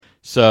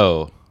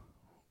So,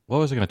 what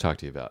was I going to talk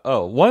to you about?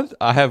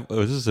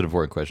 This is an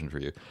important question for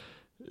you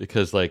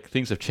because like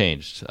things have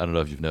changed. I don't know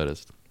if you've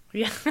noticed.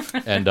 Yeah.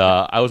 And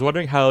I was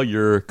wondering how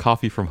your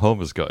coffee from home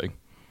is going.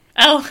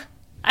 Oh,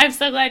 I'm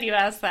so glad you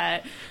asked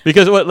that.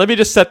 Because let me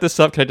just set this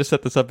up. Can I just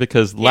set this up?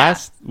 Because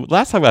last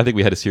time I think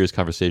we had a serious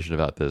conversation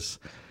about this.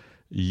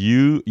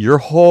 Your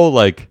whole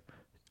like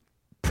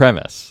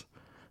premise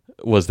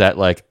was that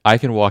like I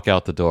can walk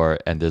out the door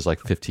and there's like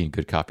 15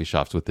 good coffee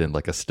shops within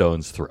like a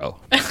stone's throw.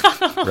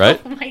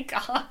 Right? Oh my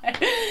God.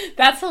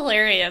 That's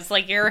hilarious.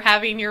 Like you're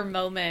having your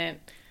moment.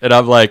 And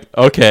I'm like,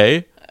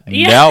 okay,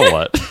 now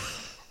what?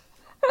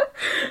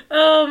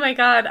 Oh my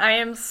God. I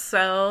am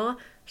so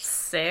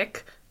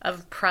sick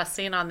of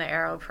pressing on the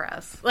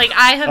AeroPress. Like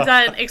I have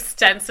done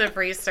extensive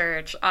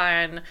research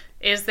on,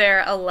 is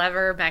there a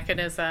lever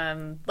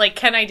mechanism? Like,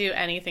 can I do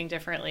anything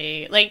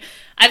differently? Like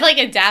I've like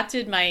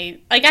adapted I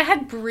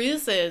had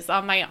bruises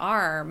on my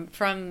arm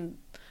from,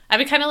 I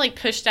would kind of like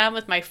push down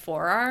with my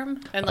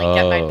forearm and like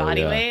get my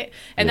body weight.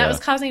 And that was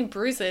causing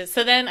bruises.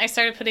 So then I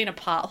started putting a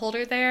pot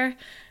holder there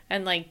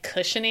and like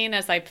cushioning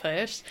as I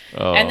pushed.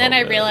 And then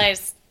I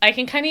realized I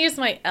can kind of use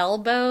my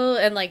elbow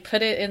and like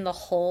put it in the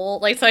hole.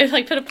 Like, so I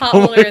like put a pot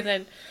holder and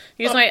then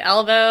use my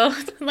elbow.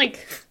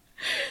 Like,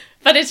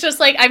 but it's just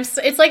like,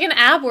 it's like an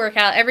ab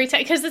workout every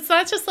time. Cause it's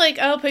not just like,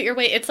 oh, put your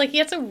weight. It's like, you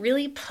have to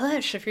really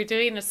push if you're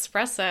doing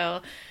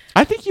espresso.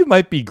 I think you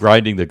might be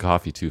grinding the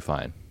coffee too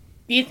fine.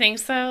 You think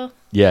so?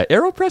 Yeah.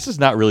 AeroPress is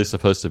not really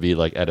supposed to be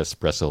like at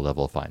espresso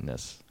level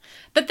fineness.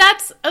 But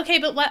that's okay.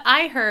 But what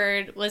I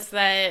heard was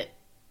that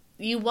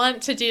you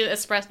want to do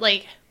espresso,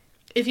 like,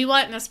 if you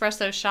want an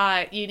espresso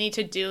shot, you need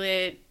to do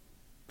it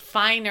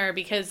finer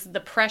because the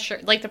pressure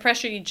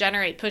you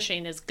generate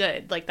pushing is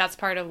good. Like that's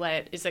part of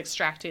what is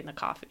extracting the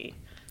coffee.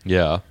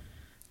 Yeah.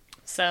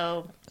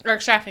 So, or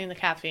extracting the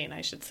caffeine,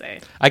 I should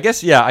say. I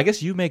guess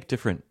you make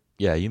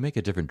you make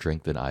a different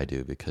drink than I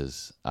do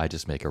because I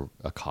just make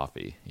a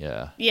coffee.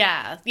 Yeah.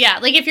 Yeah. Yeah.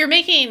 Like if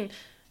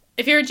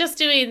you're just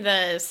doing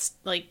this,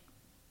 like,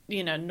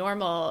 you know,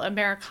 normal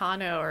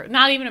Americano or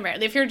not even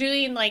American, if you're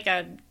doing like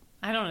a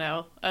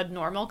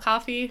normal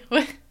coffee.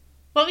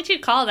 What would you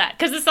call that?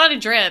 Because it's not a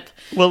drip.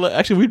 Well,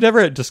 actually, we've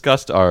never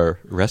discussed our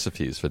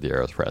recipes for the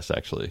AeroPress,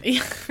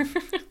 actually.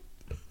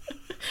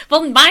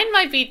 Well, mine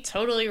might be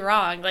totally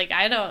wrong. Like,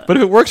 I don't... But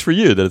if it works for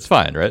you, then it's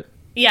fine, right?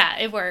 Yeah,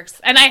 it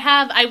works. And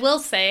I will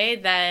say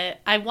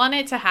that I want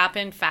it to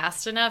happen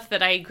fast enough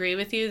that I agree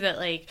with you that,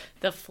 like,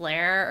 the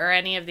flare or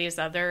any of these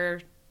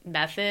other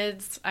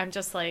methods, I'm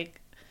just like,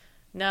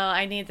 no,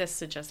 I need this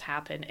to just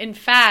happen. In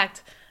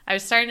fact... I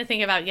was starting to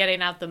think about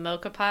getting out the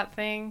mocha pot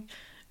thing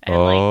and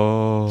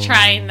like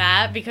trying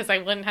that because I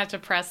wouldn't have to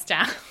press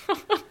down.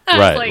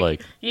 I was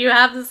like, you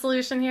have the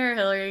solution here,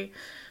 Hillary.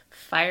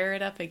 Fire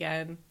it up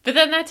again. But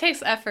then that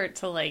takes effort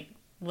to like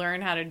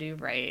learn how to do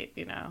right,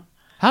 you know.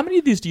 How many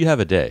of these do you have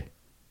a day?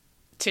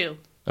 2.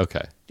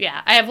 Okay.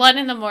 Yeah, I have one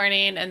in the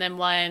morning and then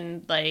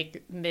one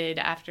like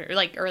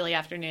early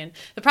afternoon.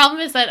 The problem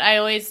is that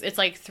it's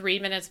like 3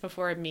 minutes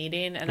before a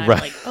meeting and I'm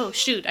like, oh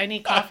shoot, I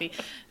need coffee.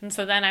 And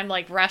so then I'm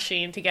like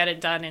rushing to get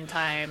it done in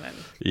time. And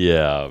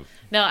yeah.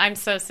 No, I'm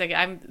so sick.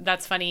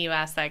 That's funny you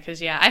asked that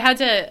because I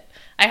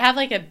have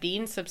like a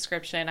Bean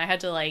subscription. I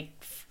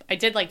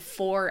did like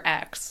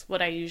 4x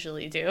what I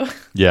usually do.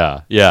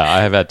 Yeah.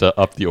 I have had to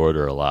up the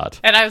order a lot.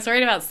 And I was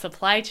worried about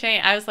supply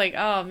chain. I was like,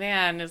 oh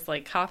man, is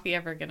like coffee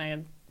ever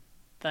gonna...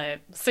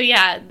 But so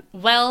yeah,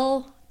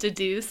 well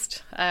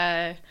deduced.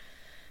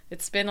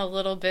 It's been a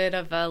little bit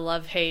of a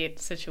love-hate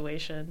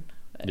situation.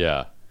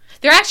 Yeah.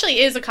 There actually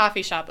is a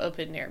coffee shop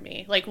open near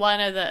me, like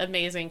one of the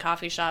amazing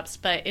coffee shops,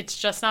 but it's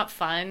just not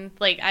fun.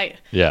 Like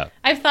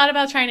I've thought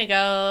about trying to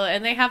go,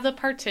 and they have the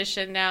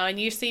partition now, and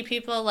you see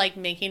people like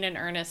making an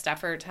earnest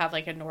effort to have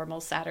like a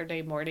normal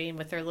Saturday morning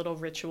with their little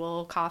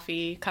ritual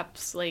coffee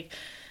cups, like,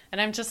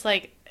 and I'm just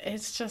like,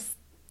 it's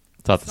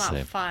not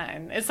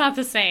fun. It's not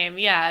the same.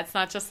 Yeah, it's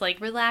not just like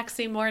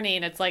relaxing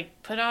morning. It's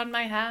like put on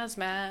my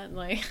hazmat,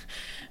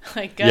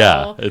 like go.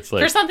 Yeah, it's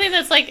like for something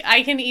that's like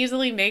I can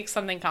easily make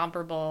something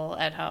comparable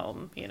at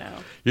home. You know,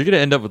 you're gonna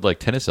end up with like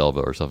tennis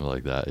elbow or something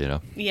like that. You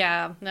know.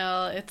 Yeah.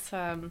 No, it's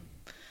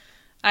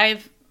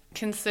I've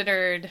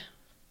considered.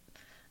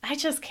 I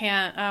just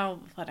can't. Oh,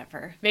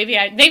 whatever. Maybe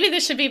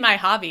this should be my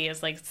hobby.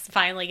 Is like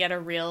finally get a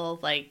real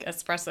like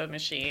espresso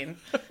machine.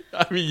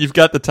 I mean, you've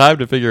got the time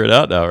to figure it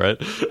out now,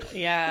 right?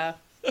 Yeah,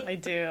 I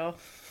do.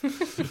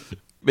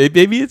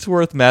 Maybe it's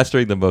worth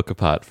mastering the mocha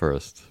pot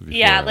first.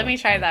 Yeah, let me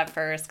try that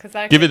first.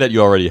 Given that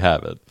you already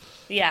have it.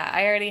 Yeah,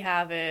 I already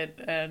have it,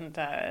 and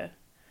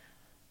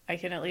I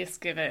can at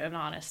least give it an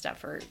honest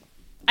effort.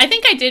 I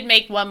think I did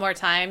make one more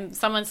time.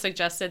 Someone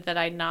suggested that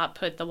I not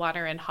put the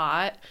water in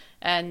hot,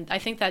 and I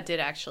think that did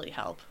actually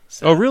help.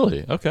 So, oh,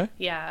 really? Okay.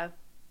 Yeah,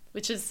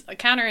 which is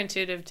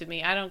counterintuitive to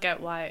me. I don't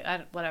get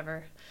why.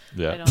 Whatever.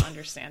 Yeah. I don't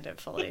understand it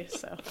fully.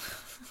 So.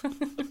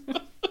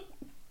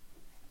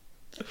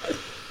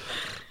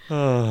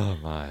 Oh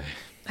my.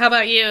 How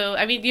about you?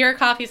 I mean, your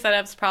coffee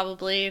setup's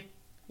probably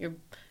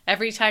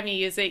every time you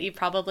use it, you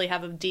probably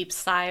have a deep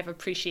sigh of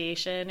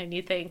appreciation and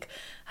you think,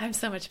 I'm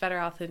so much better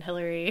off than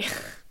Hillary.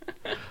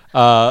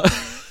 Uh,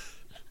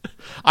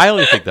 I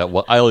only think that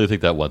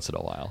once in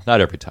a while,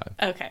 not every time.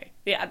 Okay.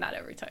 Yeah, not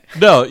every time.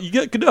 No,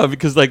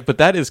 because but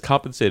that is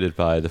compensated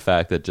by the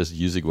fact that just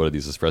using one of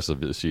these espresso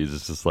machines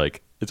is just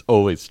like it's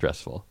always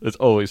stressful. It's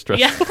always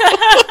stressful.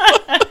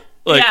 Yeah.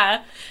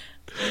 Yeah.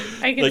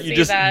 I can like see you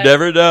just that.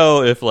 never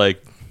know if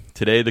like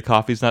today the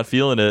coffee's not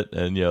feeling it,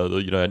 and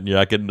you're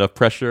not getting enough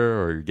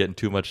pressure, or you're getting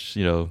too much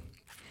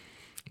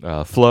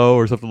flow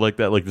or something like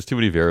that. Like there's too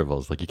many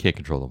variables. Like you can't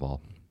control them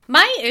all.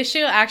 My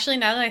issue, actually,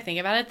 now that I think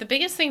about it, the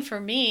biggest thing for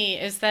me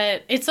is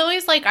that it's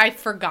always like I've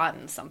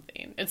forgotten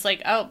something. It's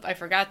like, oh, I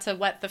forgot to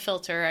wet the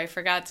filter. I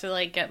forgot to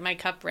like get my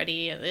cup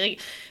ready. Like,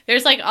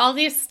 there's like all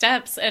these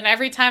steps, and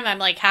every time I'm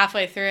like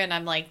halfway through, and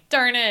I'm like,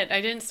 darn it,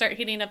 I didn't start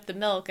heating up the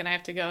milk, and I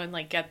have to go and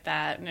like get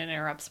that, and it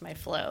interrupts my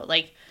flow.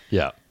 Like,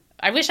 Yeah.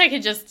 I wish I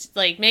could just,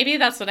 like, maybe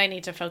that's what I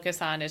need to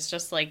focus on is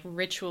just, like,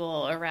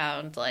 ritual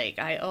around, like,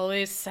 I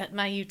always set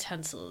my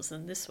utensils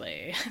in this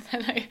way.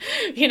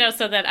 And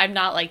so that I'm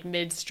not, like,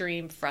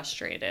 midstream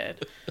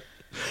frustrated.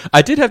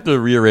 I did have to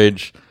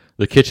rearrange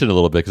the kitchen a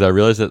little bit because I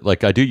realized that,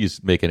 like, I do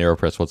make an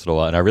AeroPress once in a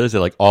while, and I realized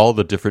that, like, all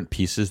the different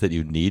pieces that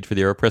you need for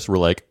the AeroPress were,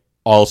 like,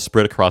 all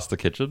spread across the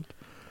kitchen.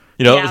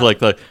 It was like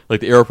the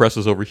AeroPress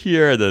was over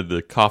here, and then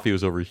the coffee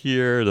was over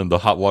here, and then the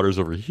hot water's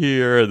over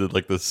here, and then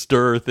like the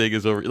stir thing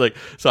is over. Like,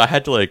 so I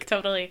had to like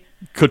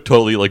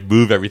totally like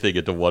move everything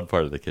into one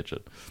part of the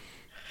kitchen.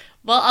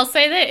 Well, I'll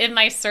say that in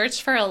my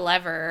search for a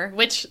lever,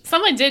 which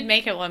someone did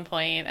make at one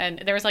point,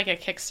 and there was like a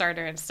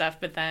Kickstarter and stuff,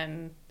 but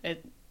then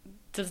it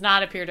does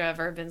not appear to have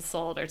ever been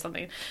sold or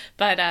something.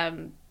 But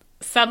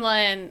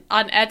someone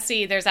on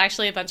Etsy, there's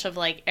actually a bunch of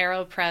like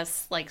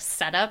AeroPress like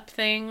setup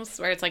things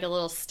where it's like a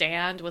little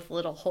stand with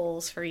little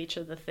holes for each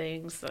of the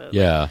things. So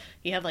Yeah.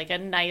 you have like a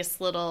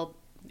nice little,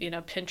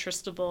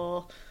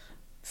 Pinterestable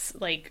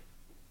like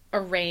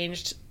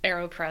arranged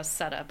AeroPress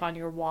setup on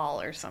your wall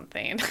or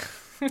something.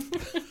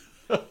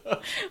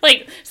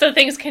 Like, so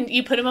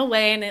you put them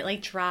away and it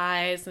like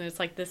dries and it's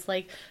like this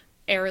like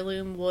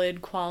heirloom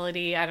wood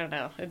quality. I don't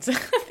know.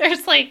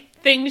 There's like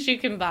things you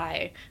can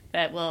buy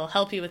that will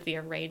help you with the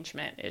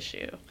arrangement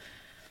issue.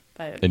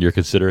 And you're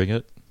considering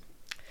it?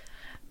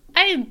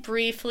 I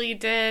briefly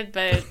did,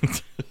 but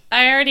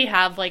I already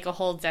have like a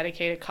whole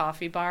dedicated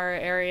coffee bar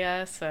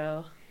area,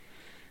 so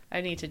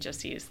I need to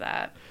just use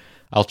that.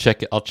 I'll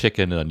check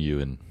in on you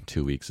in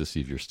 2 weeks to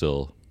see if you're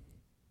still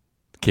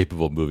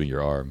capable of moving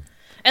your arm.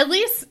 At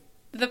least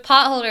the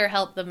pot holder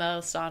helped the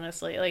most,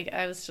 honestly. Like,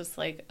 I was just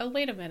like, oh,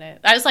 wait a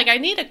minute. I was like, I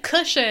need a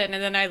cushion.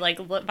 And then I,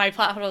 like, my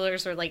pot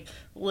holders were, like,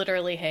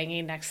 literally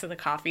hanging next to the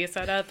coffee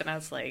setup. And I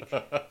was like,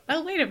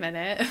 oh, wait a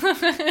minute.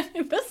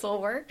 This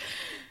will work.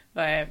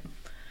 But,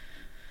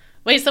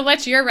 wait, so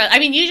what's your... I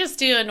mean, you just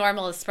do a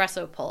normal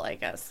espresso pull, I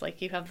guess.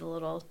 Like, you have the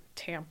little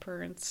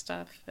tamper and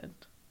stuff. And...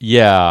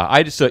 Yeah,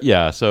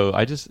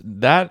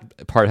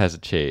 that part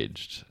hasn't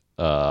changed.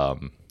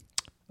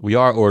 We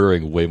are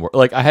ordering way more.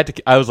 Like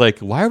I was like,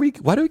 why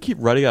do we keep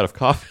running out of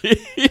coffee?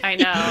 I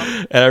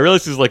know. And I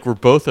realized it's like we're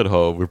both at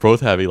home. We're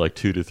both having like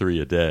 2 to 3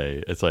 a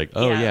day. It's like,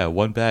 oh yeah,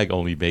 one bag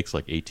only makes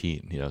like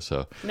 18,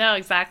 so. No,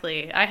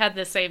 exactly. I had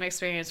the same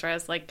experience where I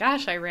was like,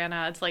 gosh, I ran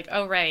out. It's like,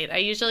 oh right.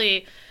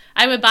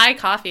 I would buy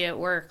coffee at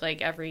work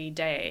like every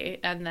day.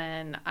 And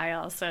then I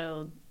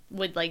also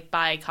would like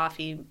buy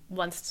coffee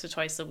once to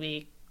twice a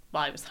week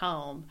while I was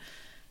home.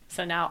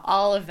 So now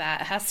all of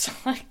that has to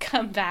like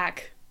come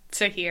back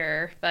to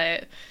here,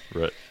 but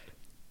right.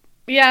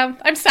 Yeah,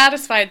 I'm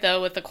satisfied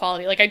though with the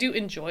quality. Like I do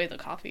enjoy the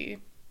coffee.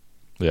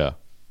 Yeah.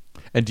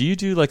 And do you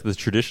do like the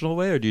traditional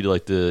way or do you do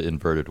like the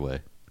inverted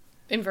way?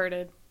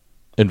 Inverted.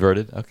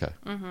 Okay.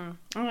 Mm-hmm.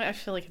 I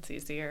feel like it's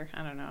easier.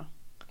 I don't know.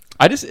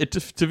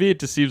 To me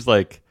it just seems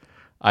like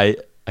I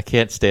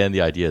can't stand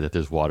the idea that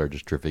there's water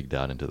just dripping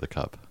down into the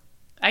cup.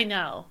 I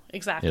know,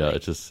 exactly.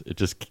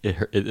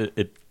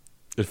 It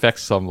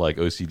affects some like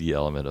OCD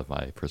element of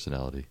my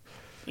personality.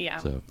 Yeah,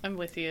 so. I'm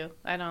with you.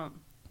 I don't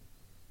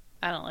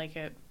like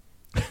it.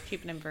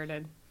 Keep it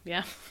inverted.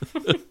 Yeah.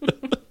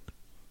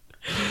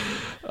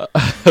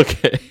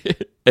 Okay.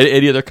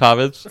 Any other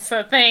comments?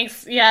 So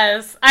thanks.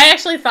 Yes, I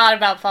actually thought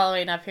about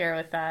following up here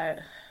with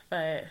that,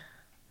 but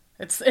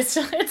it's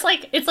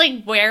like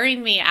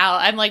wearing me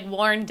out. I'm like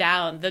worn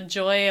down. The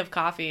joy of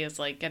coffee is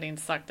like getting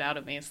sucked out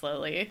of me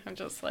slowly. I'm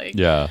just like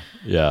yeah.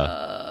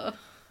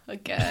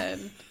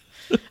 Again.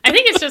 I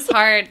think it's just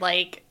hard,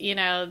 like,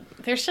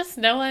 there's just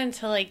no one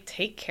to, like,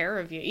 take care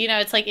of you.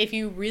 It's like if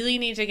you really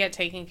need to get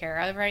taken care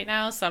of right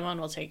now,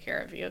 someone will take care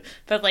of you.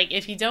 But, like,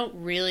 if you don't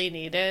really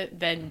need it,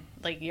 then,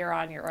 like, you're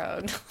on your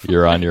own.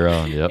 You're on your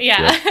own, yep.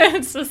 Yeah, yep.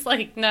 It's just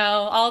like,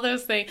 no, all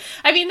those things.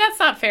 I mean, that's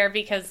not fair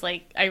because,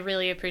 like, I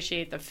really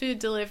appreciate the food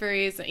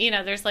deliveries.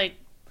 There's, like,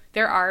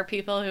 there are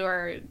people who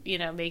are,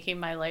 making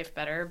my life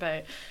better,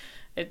 but...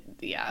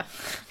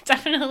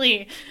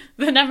 definitely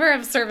the number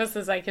of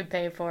services I could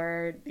pay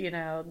for,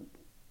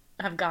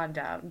 have gone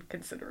down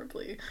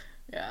considerably.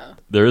 Yeah.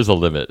 There is a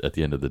limit at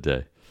the end of the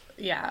day.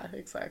 Yeah,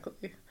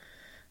 exactly.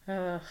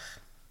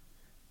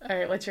 All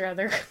right, what's your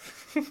other?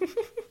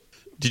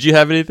 Did you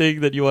have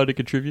anything that you wanted to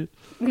contribute?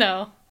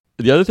 No.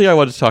 The other thing I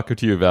wanted to talk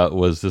to you about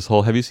was this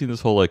whole, have you seen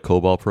this whole like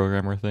COBOL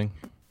programmer thing?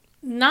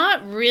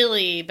 Not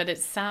really, but it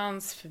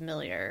sounds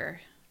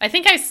familiar. I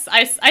think I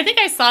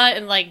saw it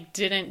and like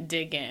didn't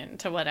dig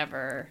into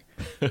whatever.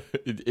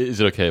 Is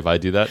it okay if I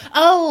do that?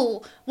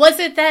 Oh, was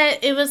it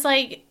that it was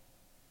like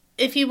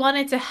if you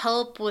wanted to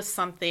help with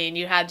something,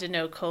 you had to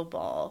know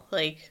COBOL?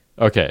 Like,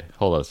 Okay,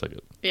 hold on a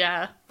second.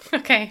 yeah.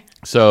 Okay.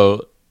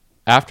 So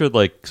after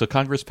so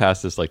Congress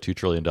passed this like $2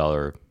 trillion,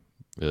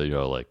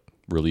 like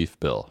relief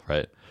bill,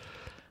 right?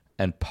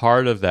 And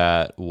part of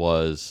that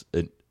was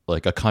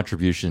like a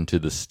contribution to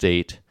the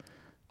state,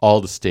 all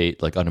the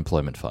state like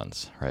unemployment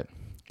funds, right?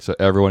 So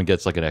everyone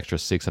gets like an extra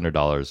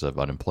 $600 of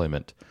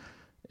unemployment,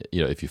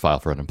 if you file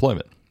for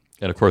unemployment.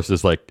 And of course,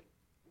 there's like,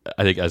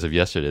 I think as of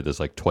yesterday, there's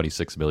like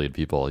 26 million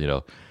people,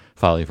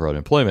 filing for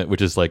unemployment,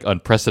 which is like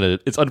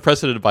unprecedented. It's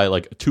unprecedented by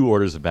like 2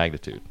 orders of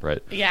magnitude,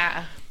 right?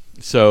 Yeah.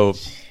 So,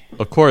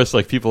 of course,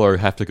 like people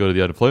have to go to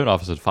the unemployment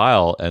office and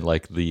file, and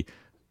like the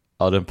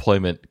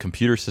unemployment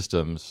computer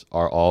systems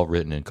are all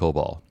written in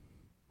COBOL.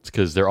 It's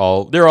because they're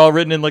all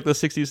written in like the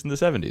 60s and the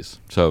 70s.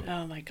 So,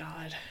 oh my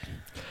god.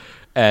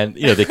 And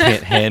they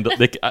can't handle.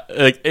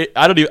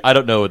 I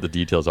don't know what the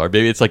details are.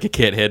 Maybe it's like it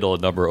can't handle a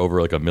number over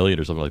like 1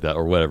 million or something like that,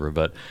 or whatever.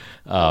 But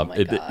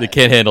they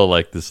can't handle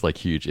like this like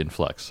huge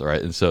influx, all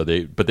right? And so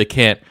they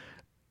can't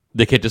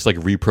just like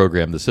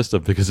reprogram the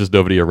system because there's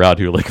nobody around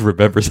who like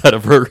remembers how to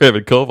program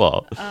in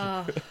COBOL.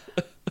 Oh.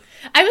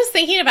 I was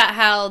thinking about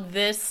how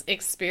this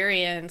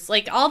experience,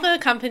 like all the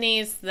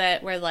companies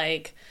that were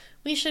like,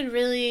 we should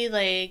really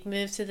like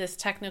move to this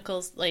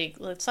technical, like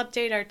let's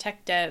update our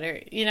tech debt,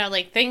 or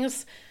like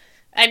things.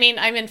 I mean,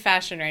 I'm in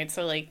fashion, right?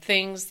 So like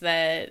things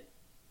that,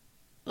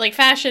 like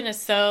fashion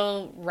is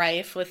so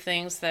rife with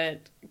things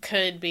that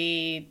could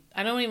be,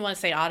 I don't even want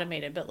to say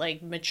automated, but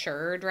like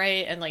matured,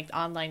 right? And like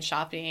online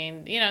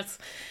shopping,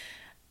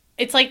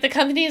 it's like the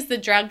companies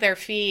that drug their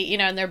feet,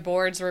 and their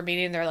boards were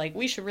meeting, they're like,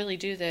 we should really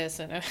do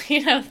this. And,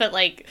 but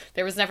like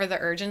there was never the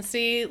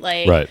urgency.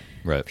 Like,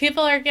 right.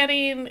 People are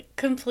getting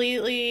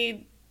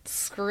completely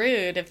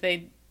screwed if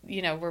they,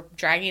 were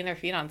dragging their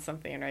feet on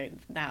something right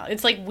now.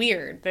 It's like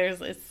weird.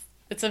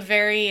 It's a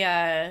very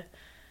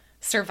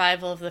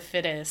survival of the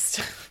fittest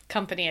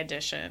company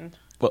edition.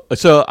 Well,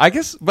 so I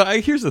guess,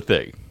 but here's the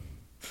thing.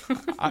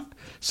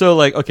 So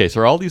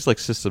all these like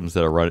systems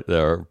that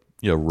are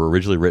were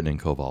originally written in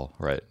COBOL,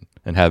 right,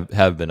 and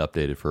have been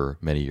updated for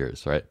many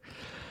years, right?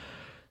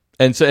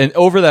 And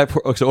over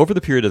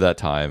the period of that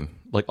time,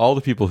 like all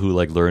the people who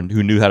like learned,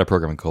 who knew how to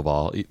program in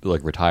COBOL,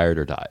 like retired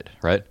or died,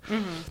 right?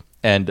 Mm-hmm.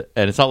 And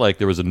it's not like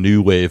there was a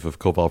new wave of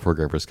COBOL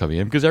programmers coming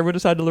in because everyone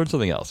decided to learn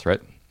something else, right?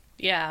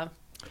 Yeah.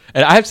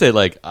 And I have to say,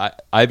 like,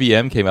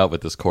 IBM came out with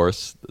this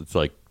course. It's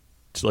like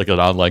an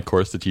online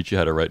course to teach you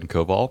how to write in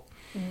COBOL.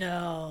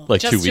 No,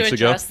 like just 2 weeks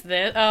ago.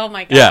 This? Oh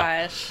my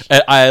gosh! Yeah,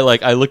 and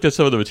I looked at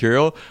some of the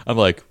material. I'm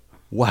like,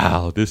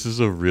 wow, this is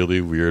a really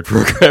weird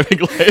programming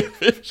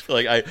language.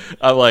 I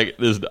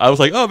was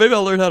like, oh, maybe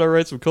I'll learn how to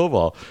write some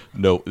COBOL.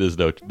 No, there's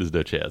no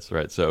chance,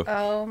 right? So,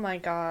 oh my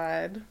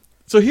god.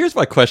 So here's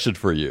my question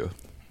for you.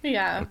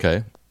 Yeah.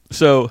 Okay.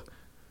 So,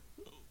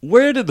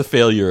 where did the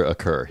failure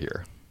occur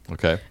here?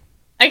 Okay.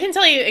 I can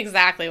tell you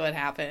exactly what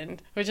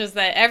happened, which is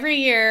that every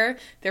year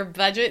they're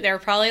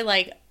probably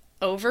like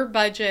over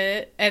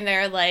budget, and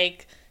they're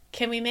like,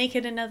 can we make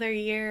it another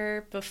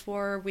year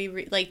before we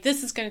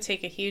this is going to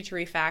take a huge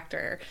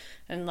refactor,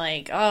 and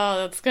like, oh,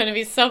 that's going to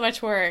be so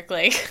much work.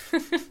 Like,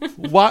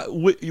 what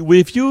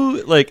if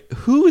you like?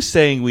 Who is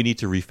saying we need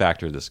to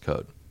refactor this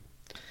code?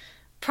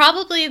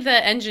 Probably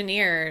the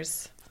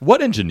engineers.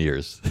 What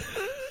engineers?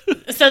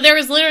 So there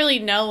was literally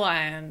no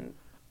one.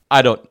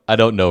 I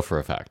don't know for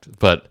a fact,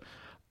 but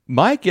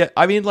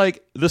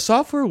the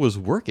software was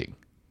working.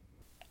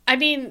 I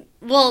mean,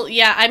 well,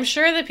 yeah, I'm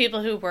sure the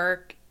people who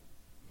are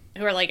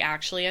like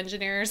actually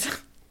engineers,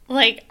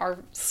 like are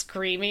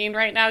screaming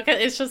right now,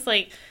 because it's just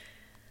like,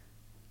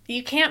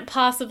 you can't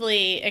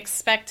possibly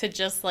expect to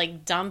just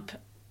like dump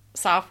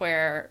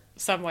software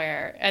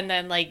somewhere and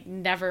then like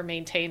never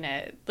maintain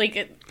it. Like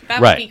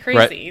that would be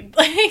crazy. Right.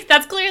 Like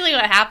that's clearly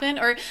what happened,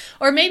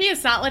 or maybe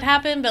it's not what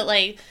happened, but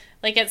like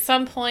at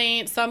some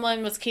point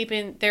someone was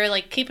keeping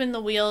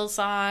the wheels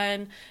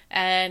on,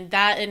 and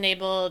that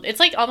enabled, it's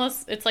like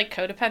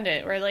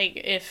codependent, where like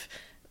if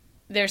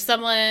there's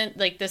someone,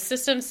 like the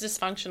system's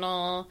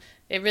dysfunctional,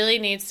 it really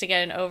needs to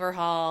get an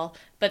overhaul,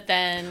 but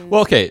then,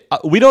 well, okay,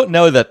 we don't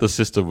know that the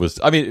system was,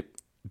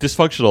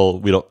 dysfunctional.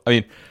 We don't,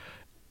 in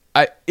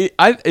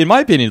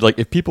my opinion, like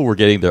if people were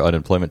getting their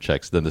unemployment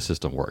checks, then the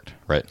system worked,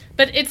 right?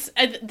 But it's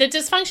the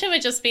dysfunction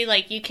would just be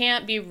like, you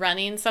can't be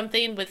running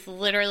something with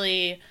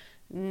literally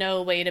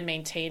no way to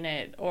maintain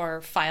it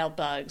or file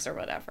bugs or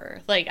whatever.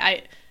 Like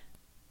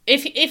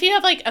if you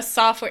have like a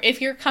software,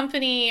 if your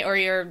company or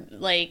your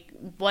like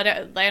what,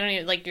 I don't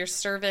even, like your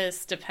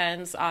service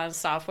depends on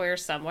software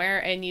somewhere,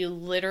 and you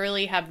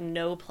literally have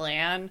no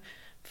plan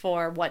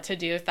for what to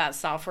do if that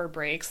software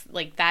breaks,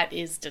 like that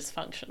is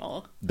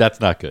dysfunctional. That's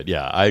not good.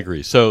 Yeah, I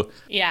agree. So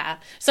yeah.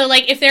 So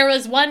like if there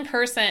was one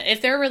person,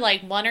 if there were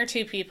like one or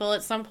two people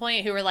at some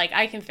point who were like,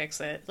 I can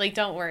fix it. Like,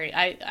 don't worry.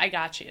 I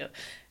got you.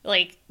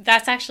 Like,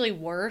 that's actually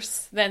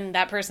worse than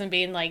that person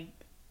being like,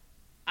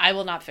 I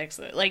will not fix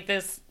it. Like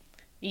this,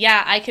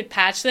 yeah, I could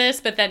patch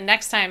this, but then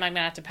next time I'm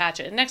going to have to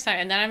patch it. And next time,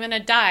 and then I'm going to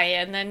die,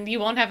 and then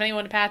you won't have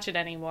anyone to patch it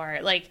anymore.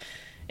 Like,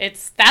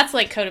 that's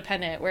like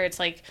codependent, where it's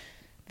like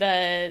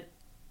there's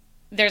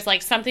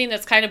like something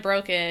that's kind of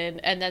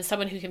broken, and then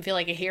someone who can feel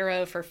like a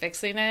hero for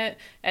fixing it,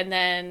 and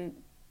then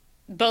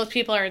both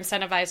people are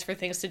incentivized for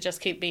things to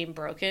just keep being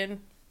broken,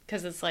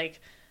 because it's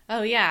like,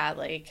 oh yeah,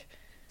 like...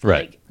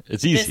 Right. Like,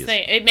 it's easy.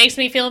 It makes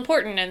me feel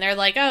important, and they're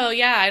like, "Oh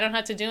yeah, I don't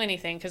have to do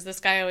anything because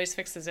this guy always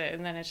fixes it."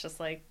 And then it's just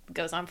like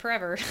goes on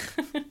forever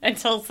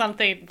until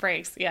something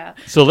breaks. Yeah.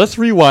 So let's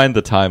rewind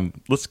the time.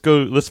 Let's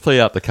play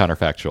out the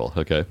counterfactual.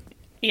 Okay.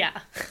 Yeah.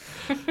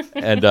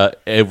 and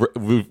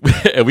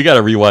we got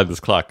to rewind this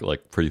clock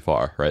like pretty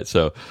far, right?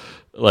 So,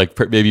 like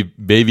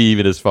maybe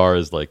even as far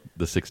as like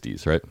the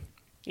 '60s, right?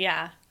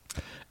 Yeah.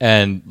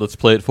 And let's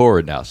play it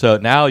forward now. So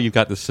now you've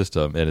got this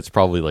system, and it's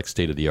probably like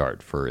state of the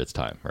art for its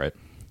time, right?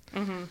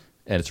 Mm-hmm.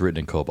 And it's written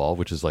in COBOL,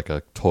 which is like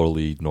a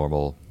totally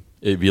normal.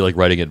 It'd be like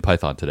writing it in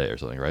Python today or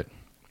something, right?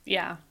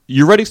 Yeah.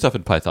 You're writing stuff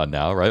in Python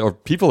now, right? Or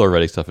people are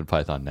writing stuff in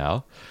Python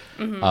now.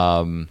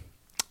 Mm-hmm.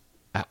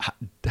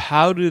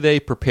 How do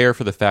they prepare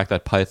for the fact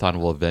that Python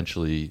will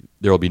eventually,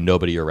 there will be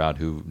nobody around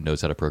who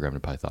knows how to program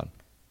in Python?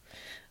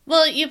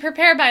 Well, you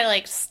prepare by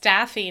like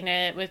staffing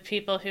it with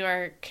people who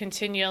are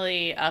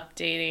continually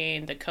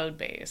updating the code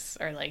base,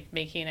 or like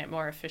making it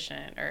more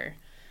efficient, or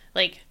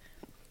like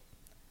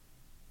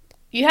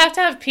you have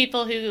to have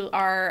people who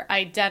are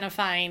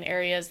identifying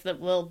areas that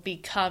will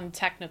become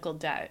technical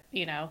debt,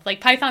 you know?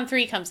 Like Python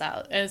 3 comes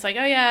out, and it's like,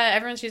 oh yeah,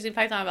 everyone's using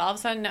Python, but all of a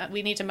sudden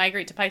we need to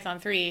migrate to Python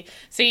 3.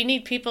 So you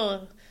need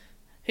people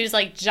whose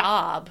like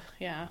job,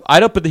 yeah. I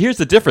don't, but here's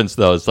the difference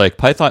though. It's like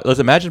Python, let's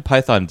imagine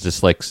Python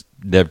just like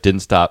never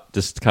didn't stop,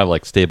 just kind of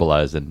like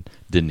stabilized and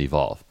didn't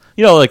evolve.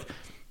 You know, like,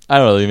 I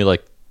don't know, maybe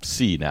like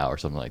C now or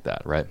something like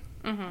that, right?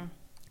 Mm-hmm.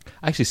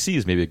 Actually, C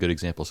is maybe a good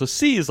example. So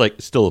C is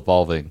like still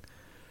evolving,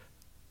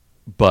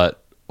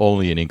 but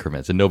only in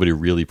increments, and nobody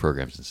really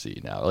programs in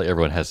C now. Like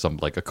everyone has some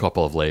like a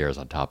couple of layers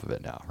on top of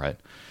it now, right?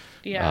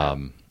 Yeah.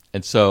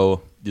 And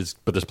so,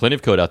 but there's plenty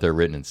of code out there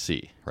written in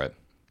C, right?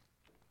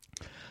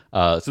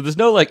 So there's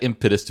no like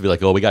impetus to be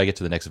like, oh, we got to get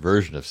to the next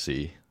version of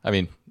C. I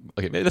mean,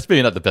 okay, that's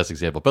maybe not the best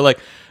example, but like,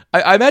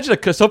 I imagine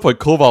at some point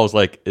COBOL is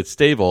like, it's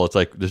stable. It's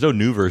like, there's no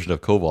new version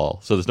of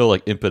COBOL. So there's no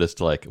like impetus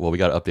to like, well, we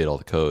got to update all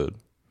the code.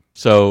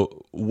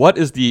 So what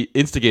is the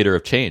instigator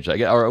of change?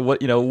 Or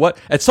what, what,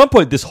 at some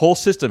point this whole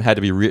system had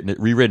to be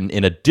rewritten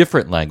in a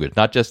different language,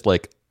 not just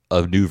like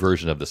a new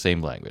version of the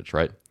same language,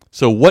 right?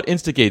 So what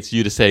instigates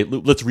you to say,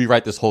 let's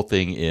rewrite this whole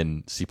thing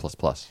in C++?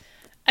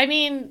 I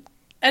mean,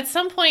 at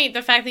some point,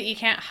 the fact that you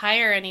can't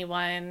hire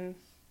anyone,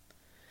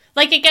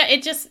 like you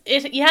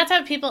have to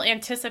have people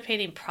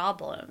anticipating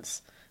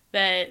problems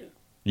that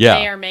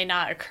may or may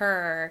not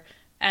occur,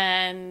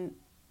 and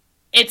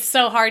it's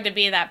so hard to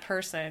be that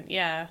person.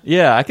 Yeah.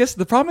 Yeah, I guess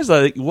the problem is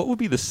like, what would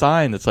be the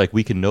sign that's like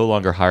we can no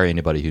longer hire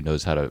anybody who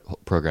knows how to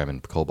program in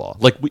COBOL?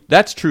 Like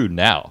that's true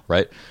now,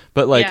 right?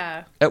 But like,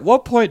 at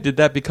what point did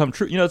that become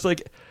true? It's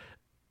like,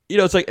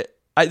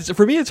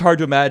 for me, it's hard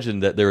to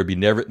imagine that there would be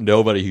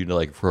nobody who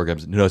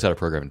knows how to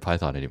program in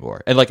Python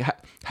anymore. And like,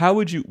 how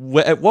would you?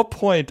 At what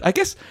point? I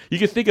guess you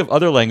can think of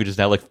other languages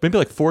now, like maybe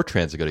like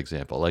Fortran's a good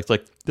example. Like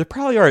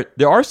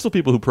there are still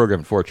people who program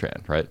in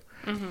Fortran, right?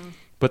 Mm-hmm.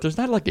 But there's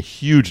not like a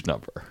huge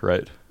number,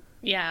 right?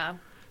 Yeah.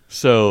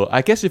 So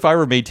I guess if I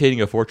were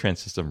maintaining a Fortran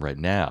system right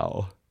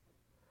now,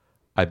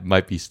 I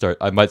might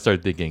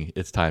start thinking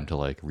it's time to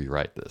like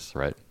rewrite this,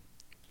 right?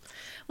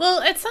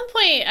 Well, at some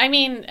point, I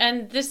mean,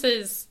 and this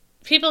is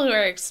people who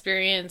are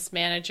experienced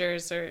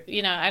managers, or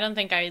I don't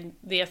think I'm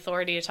the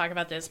authority to talk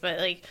about this, but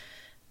like,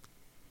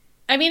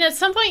 I mean, at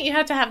some point you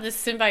have to have this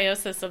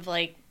symbiosis of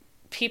like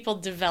people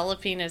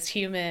developing as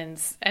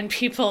humans and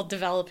people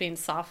developing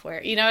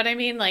software. You know what I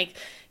mean? Like,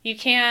 you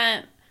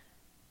can't,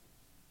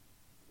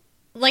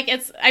 like,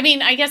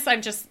 I guess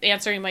I'm just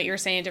answering what you're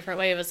saying a different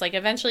way. It was like,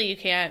 eventually you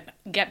can't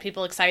get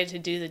people excited to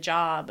do the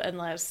job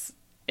unless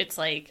it's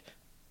like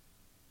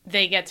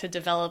they get to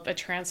develop a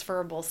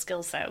transferable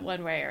skill set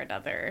one way or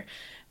another.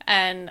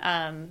 And,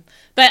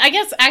 but I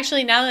guess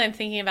actually now that I'm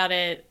thinking about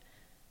it,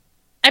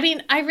 I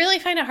mean, I really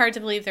find it hard to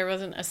believe there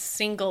wasn't a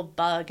single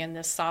bug in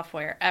this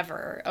software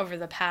ever over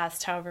the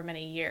past however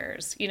many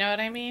years. You know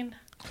what I mean?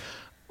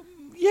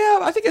 Yeah,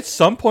 I think at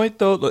some point,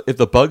 though, if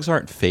the bugs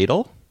aren't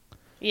fatal,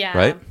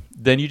 right,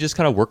 then you just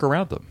kind of work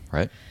around them,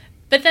 right?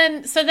 But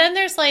then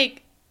there's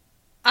like,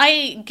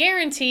 I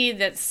guarantee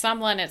that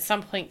someone at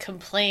some point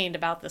complained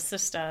about the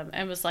system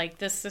and was like,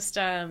 this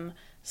system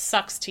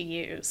sucks to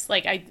use.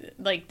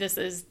 This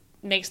is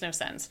makes no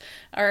sense,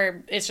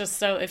 or it's just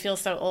so, it feels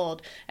so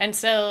old. And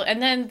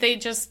then they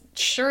just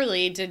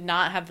surely did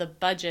not have the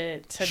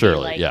budget to be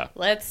like,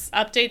 let's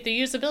update the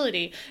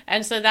usability.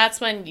 And so that's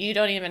when you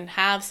don't even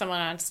have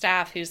someone on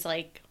staff who's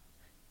like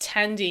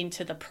tending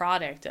to the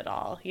product at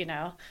all, you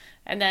know?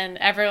 And then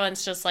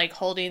everyone's just like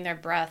holding their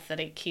breath that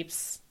it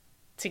keeps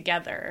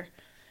together.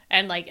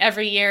 And like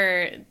every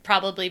year,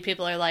 probably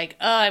people are like,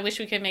 oh, I wish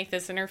we could make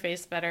this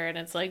interface better. And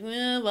it's like,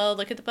 well,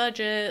 look at the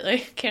budget.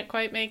 Like, can't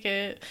quite make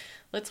it.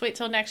 Let's wait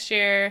till next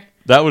year.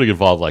 That would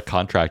involve like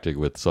contracting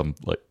with some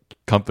like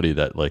company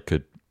that like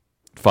could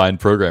find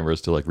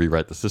programmers to like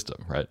rewrite the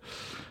system, right?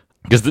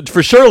 Because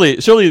for surely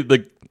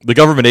the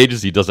government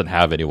agency doesn't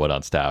have anyone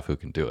on staff who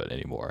can do it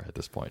anymore at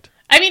this point.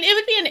 I mean, it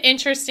would be an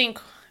interesting,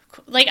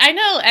 like, I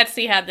know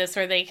Etsy had this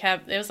where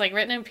it was like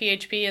written in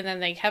PHP, and then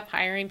they kept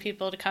hiring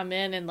people to come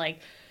in and like,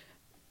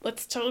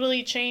 let's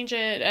totally change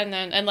it,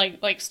 and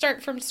like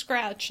start from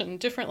scratch and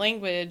different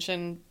language,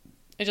 and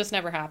it just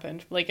never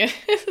happened. Like,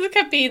 it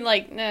kept being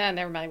like, nah,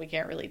 never mind, we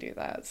can't really do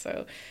that.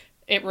 So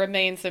it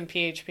remains in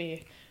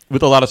PHP.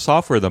 With a lot of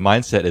software, the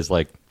mindset is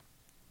like,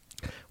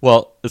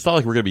 well, it's not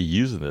like we're going to be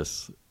using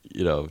this,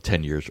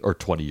 10 years or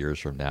 20 years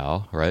from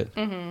now, right?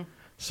 Mm-hmm.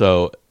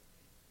 So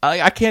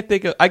I can't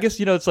think of, I guess,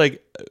 it's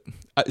like,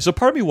 so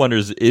part of me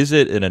wonders, is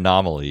it an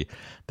anomaly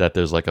that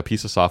there's like a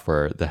piece of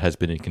software that has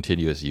been in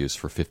continuous use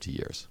for 50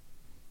 years?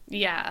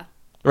 Yeah.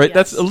 Right? Yes.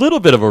 That's a little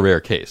bit of a rare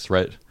case,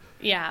 right?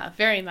 Yeah,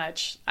 very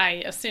much,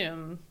 I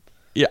assume.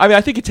 Yeah, I mean,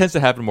 I think it tends to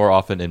happen more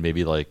often in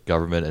maybe like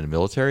government and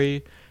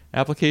military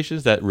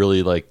applications that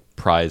really like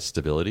prize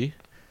stability.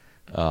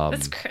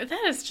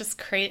 That is just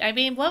crazy. I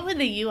mean, what would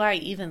the UI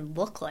even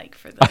look like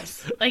for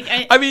this? Like,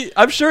 I mean,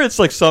 I'm sure it's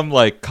like some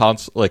like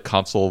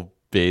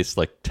console-based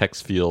like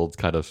text field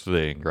kind of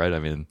thing, right? I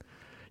mean,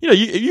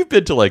 you've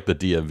been to like the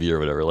DMV or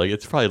whatever. Like,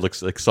 it probably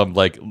looks like some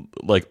like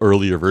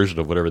earlier version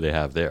of whatever they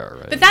have there,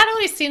 right? But that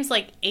always seems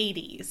like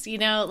 80s,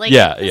 Like,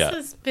 this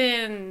has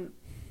been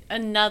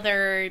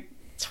another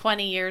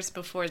 20 years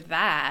before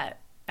that.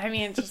 I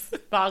mean, it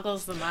just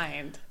boggles the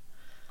mind.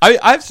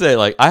 I'd say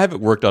like I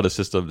haven't worked on a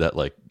system that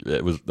like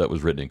that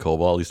was written in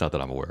COBOL, at least not that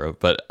I'm aware of.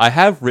 But I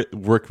have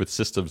worked with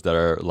systems that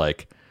are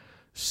like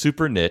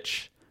super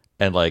niche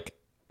and like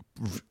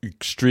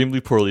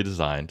extremely poorly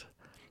designed.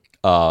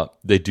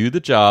 They do the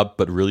job,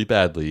 but really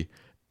badly,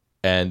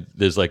 and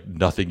there's like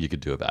nothing you can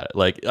do about it.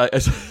 Like,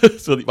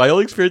 so my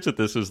only experience with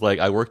this was like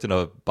I worked in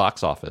a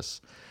box office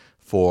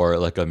for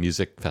like a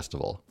music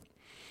festival,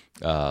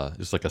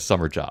 just like a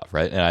summer job,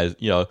 right? And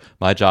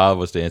my job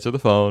was to answer the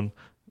phone.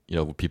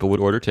 People would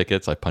order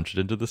tickets. I punch it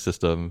into the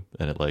system,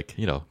 and it like,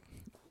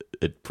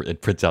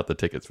 it prints out the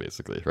tickets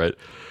basically, right?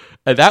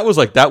 And that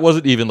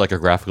wasn't even like a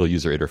graphical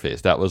user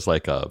interface. That was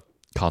like a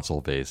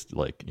console-based,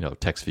 like,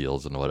 text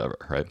fields and whatever,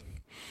 right?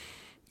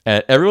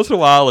 And every once in a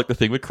while, like the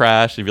thing would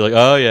crash, and you'd be like,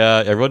 "Oh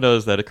yeah, everyone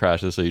knows that it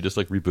crashes," so you just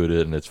like reboot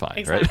it, and it's fine,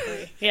 exactly.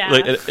 Right?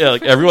 Yeah,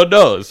 like everyone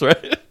knows,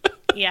 right?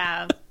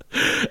 Yeah.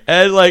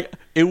 And like,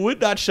 it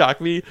would not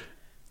shock me.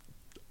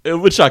 It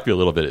would shock me a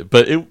little bit,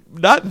 but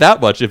not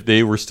that much if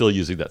they were still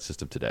using that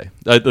system today.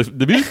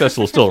 The music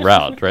festival is still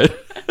around, right?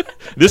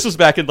 This was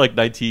back in like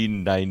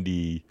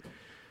 1990. It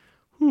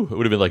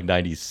would have been like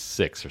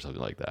 96 or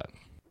something like that.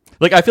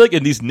 Like, I feel like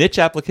in these niche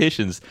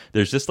applications,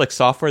 there's just like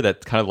software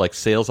that kind of like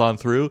sails on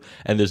through,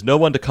 and there's no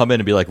one to come in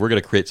and be like, we're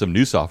going to create some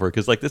new software,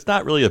 because like it's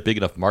not really a big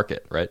enough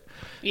market, right?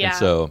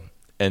 Yeah.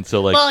 And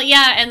so like, well,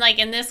 yeah, and like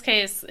in this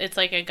case, it's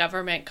like a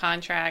government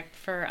contract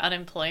for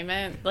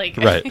unemployment. Like,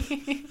 right.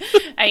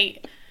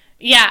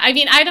 I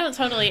mean, I don't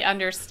totally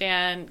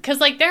understand, because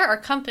like there are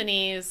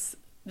companies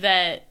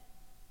that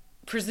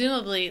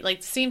presumably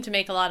like seem to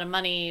make a lot of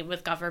money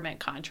with government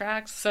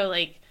contracts. So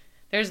like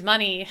there's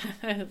money,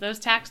 those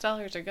tax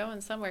dollars are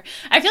going somewhere.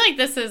 I feel like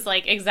this is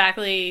like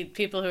exactly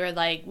people who are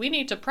like, we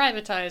need to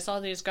privatize all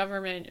these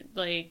government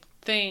like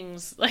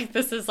things. Like,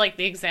 this is like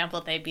the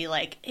example they'd be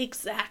like,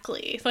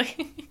 exactly.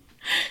 Like,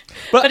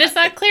 but it's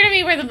not clear to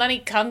me where the money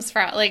comes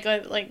from. Like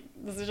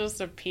does it just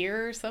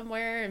appear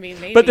somewhere? I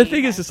mean, maybe. But the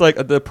thing is, it's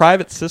like the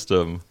private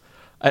system.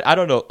 I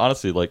don't know,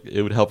 honestly. Like,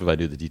 it would help if I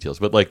knew the details.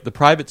 But like the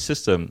private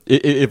system,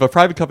 if a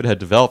private company had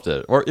developed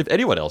it, or if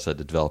anyone else had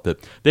to develop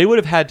it, they would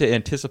have had to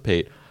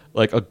anticipate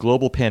like a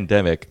global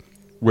pandemic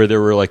where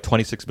there were like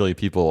 26 million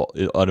people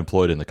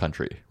unemployed in the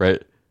country,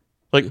 right?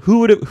 Like, who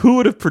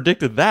would have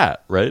predicted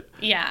that, right?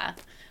 Yeah.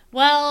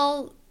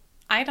 Well,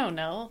 I don't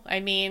know.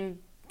 I mean,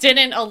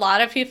 didn't a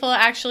lot of people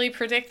actually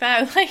predict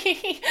that?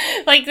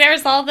 Like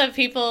there's all the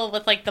people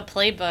with like the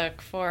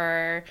playbook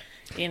for,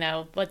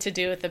 what to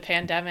do with the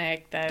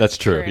pandemic. That's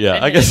true. Yeah,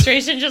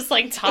 administration just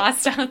like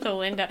tossed out the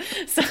window.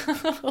 So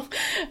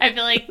I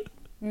feel like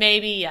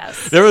maybe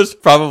yes. There was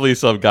probably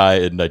some guy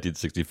in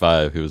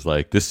 1965 who was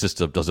like, "This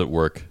system doesn't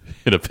work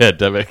in a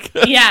pandemic."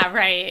 Yeah,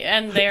 right.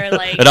 And they're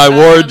like, and I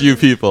warned you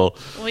people.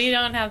 We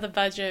don't have the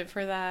budget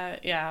for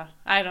that. Yeah,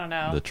 I don't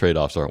know. The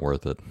trade-offs aren't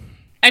worth it.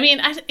 I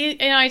mean,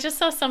 I just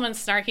saw someone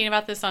snarking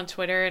about this on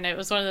Twitter, and it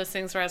was one of those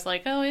things where I was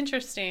like, oh,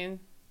 interesting.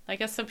 I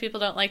guess some people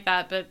don't like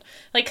that, but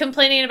like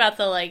complaining about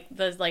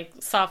the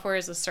software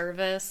as a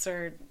service,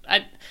 or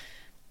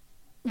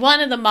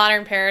one of the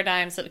modern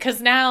paradigms,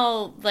 because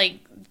now, like,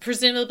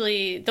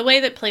 presumably the way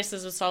that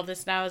places would solve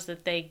this now is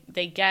that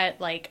they get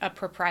like a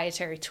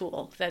proprietary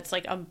tool that's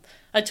like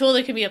a tool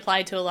that can be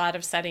applied to a lot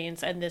of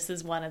settings, and this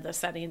is one of the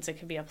settings it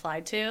can be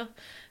applied to.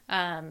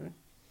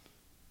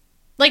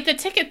 Like the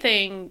ticket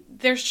thing,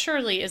 there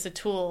surely is a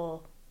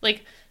tool,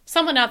 like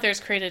someone out there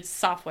has created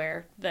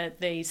software that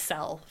they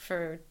sell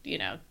for, you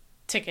know,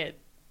 ticket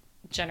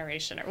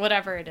generation or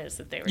whatever it is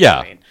that they were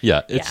doing.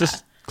 Yeah, it's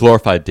just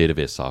glorified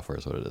database software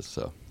is what it is.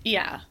 So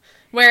yeah,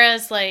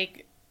 whereas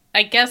like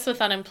I guess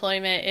with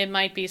unemployment it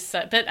might be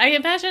but I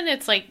imagine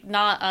it's like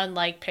not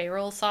unlike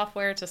payroll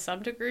software to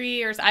some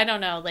degree, or I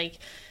don't know, like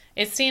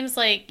it seems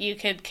like you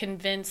could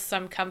convince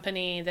some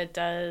company that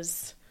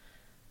does.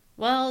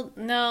 Well,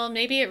 no,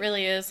 maybe it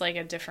really is like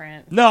a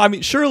different. No, I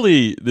mean,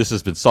 surely this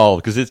has been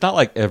solved because it's not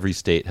like every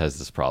state has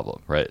this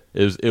problem, right?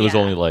 It was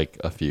only like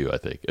a few, I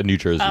think. And New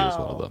Jersey was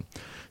one of them.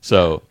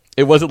 So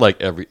it wasn't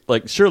like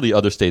surely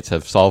other states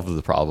have solved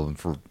the problem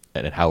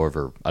and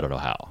however, I don't know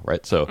how,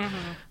 right? So,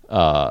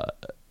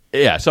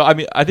 yeah, so I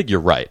mean, I think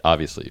you're right,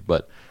 obviously,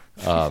 but.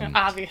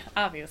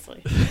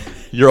 Obviously.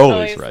 You're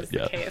always right,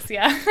 yeah. Case,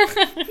 yeah.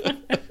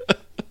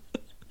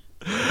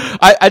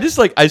 I just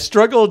I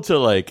struggled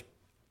to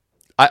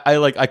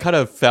I kind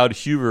of found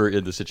humor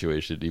in the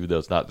situation, even though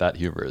it's not that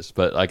humorous.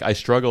 But like, I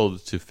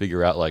struggled to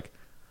figure out like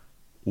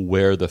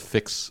where the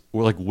fix,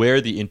 or like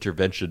where the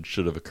intervention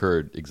should have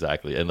occurred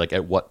exactly, and like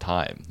at what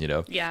time, you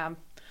know? Yeah.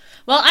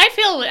 Well, I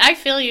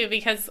feel you,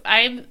 because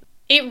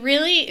it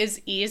really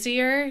is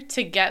easier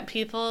to get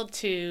people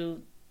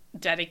to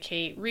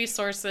dedicate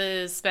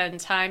resources, spend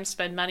time,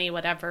 spend money,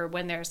 whatever,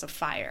 when there's a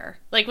fire.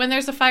 Like when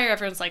there's a fire,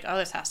 everyone's like, oh,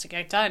 this has to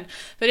get done.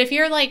 But if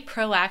you're like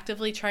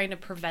proactively trying to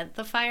prevent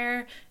the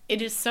fire, it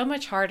is so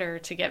much harder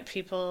to get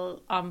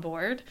people on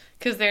board,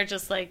 because they're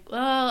just like,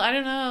 well, I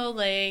don't know,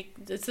 like,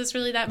 is this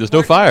really that There's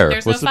important? no fire.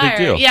 There's What's no the fire.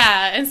 big deal?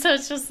 Yeah, and so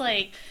it's just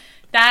like,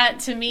 that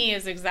to me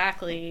is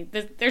exactly,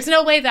 there's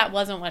no way that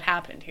wasn't what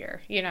happened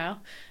here, you know?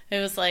 It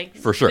was like,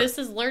 for sure, this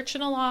is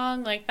lurching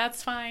along, like,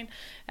 that's fine.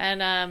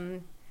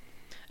 And,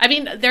 I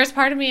mean, there's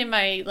part of me in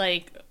my,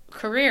 like,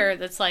 career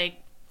that's like,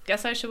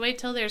 guess I should wait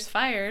till there's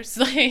fires.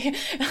 Like,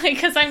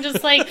 because I'm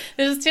just like,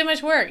 this is too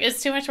much work.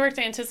 It's too much work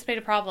to anticipate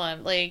a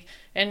problem. Like,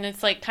 and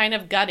it's like kind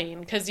of gutting,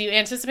 because you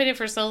anticipate it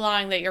for so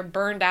long that you're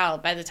burned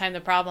out by the time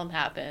the problem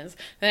happens.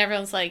 Then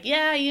everyone's like,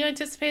 yeah, you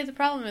anticipated the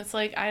problem. It's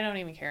like, I don't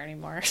even care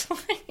anymore.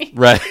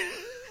 Right.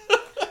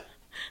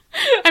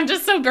 I'm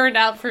just so burned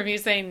out from you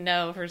saying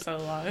no for so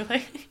long.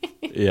 Like,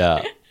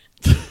 yeah.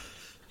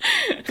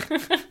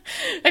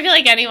 I feel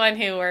like anyone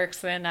who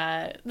works in,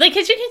 like,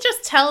 because you can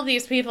just tell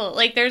these people,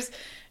 like, there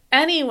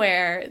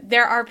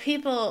are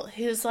people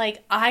whose,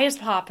 like, eyes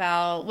pop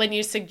out when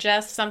you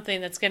suggest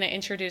something that's going to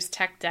introduce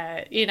tech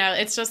debt. You know,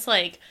 it's just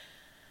like,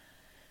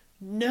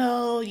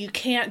 no, you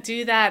can't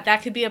do that.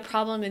 That could be a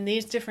problem in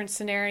these different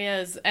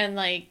scenarios. And,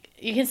 like,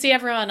 you can see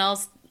everyone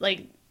else,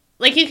 like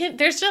you can,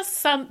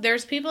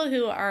 there's people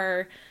who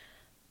are,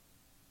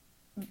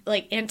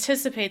 like,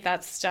 anticipate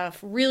that stuff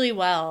really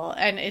well,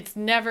 and it's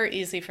never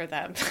easy for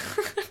them.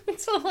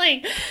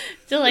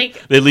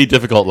 They lead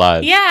difficult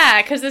lives.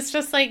 Yeah, because it's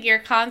just like you're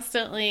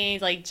constantly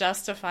like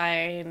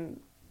justifying,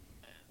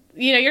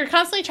 you know, you're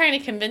constantly trying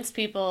to convince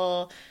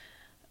people.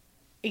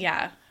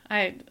 Yeah,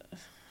 I'm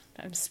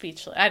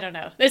speechless. I don't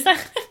know. It's not,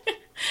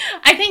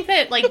 I think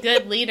that like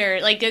good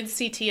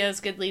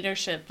CTOs, good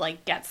leadership,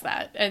 like, gets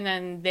that, and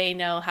then they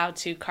know how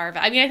to carve it.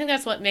 I mean, I think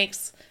that's what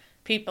makes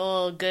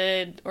people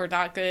good or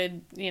not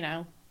good, you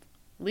know,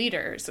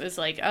 leaders, is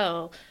like,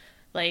 oh,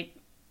 like,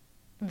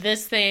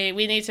 this thing,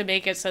 we need to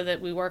make it so that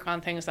we work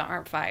on things that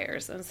aren't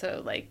fires. And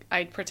so, like,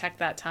 I protect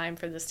that time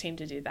for this team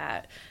to do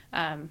that.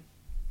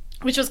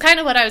 Which was kind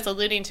of what I was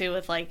alluding to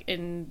with, like,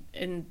 in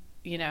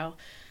you know,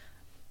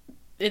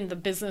 in the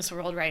business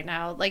world right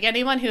now. Like,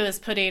 anyone who is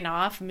putting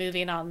off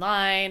moving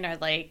online or,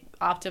 like,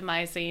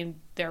 optimizing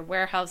their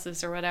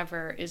warehouses or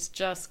whatever is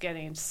just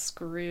getting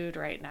screwed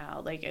right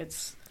now. Like,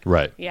 it's...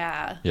 Right.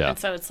 Yeah. And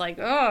so it's like,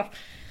 oh...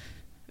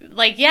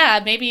 Like,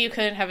 yeah, maybe you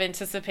couldn't have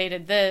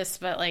anticipated this,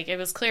 but, like, it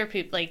was clear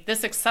people, like,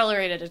 this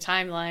accelerated a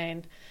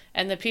timeline,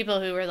 and the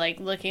people who were, like,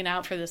 looking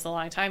out for this a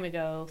long time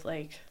ago,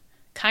 like,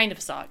 kind of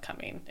saw it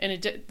coming.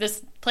 And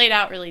this played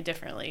out really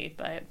differently,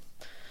 but,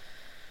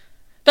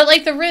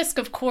 like, the risk,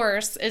 of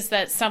course, is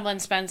that someone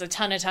spends a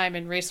ton of time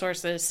and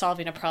resources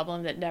solving a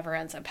problem that never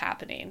ends up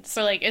happening.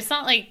 So, like, it's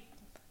not like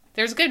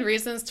there's good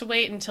reasons to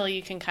wait until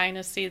you can kind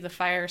of see the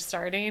fire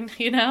starting,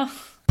 you know?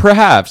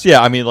 Perhaps, yeah.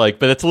 I mean, like,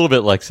 but it's a little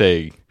bit like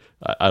saying,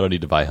 I don't need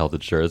to buy health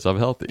insurance, I'm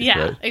healthy. Yeah,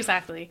 right?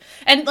 Exactly.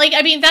 And, like,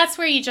 I mean, that's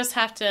where you just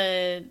have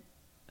to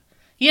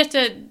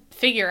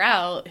figure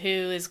out who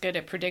is good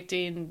at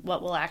predicting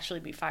what will actually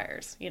be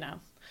fires, you know?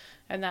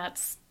 And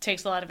that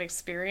takes a lot of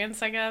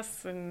experience, I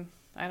guess, and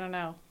I don't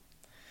know,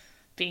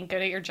 being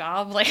good at your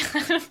job. Like,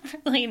 I don't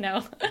really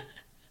know.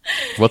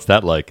 What's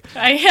that like?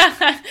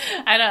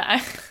 I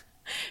don't,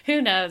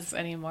 who knows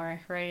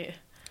anymore, right?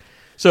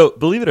 So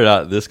believe it or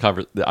not, this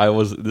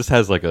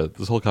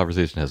whole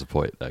conversation has a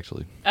point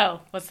actually. Oh,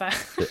 what's that?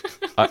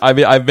 I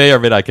mean, I may or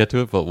may not get to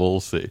it, but we'll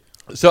see.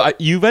 So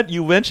you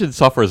mentioned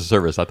software as a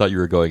service. I thought you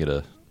were going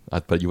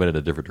but you went in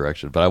a different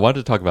direction. But I wanted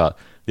to talk about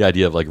the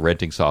idea of like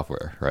renting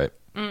software, right?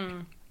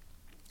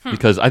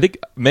 Because I think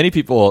many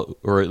people,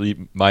 or at least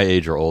my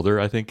age or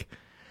older, I think,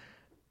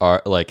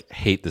 are like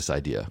hate this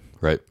idea,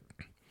 right?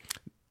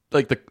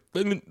 Like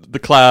the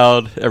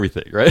cloud,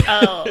 everything, right?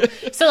 Oh,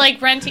 so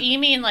like rent? You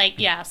mean like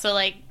so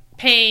like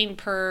paying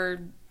per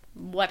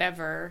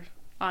whatever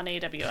on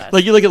AWS?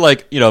 Like you look at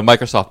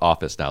Microsoft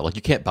Office now. Like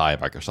you can't buy a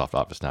Microsoft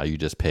Office now. You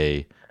just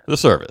pay the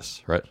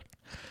service, right?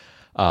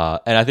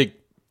 And I think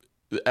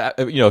up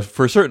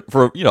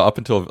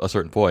until a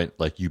certain point,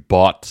 like you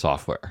bought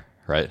software,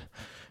 right?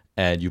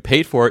 And you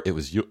paid for it. It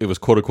was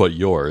quote unquote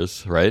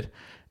yours, right?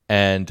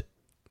 And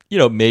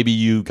maybe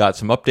you got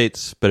some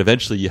updates, but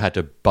eventually you had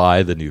to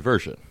buy the new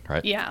version,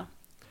 right? Yeah.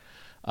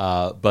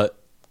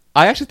 But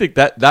I actually think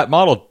that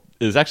model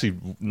is actually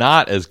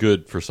not as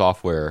good for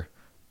software.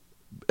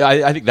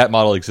 I think that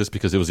model exists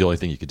because it was the only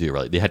thing you could do,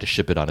 right? They had to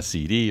ship it on a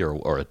CD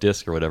or a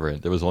disc or whatever,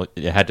 and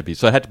it had to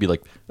be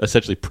like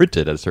essentially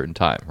printed at a certain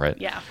time, right?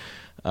 Yeah.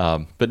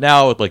 But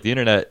now with like the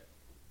internet,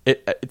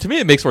 to me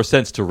it makes more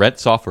sense to rent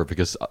software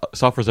because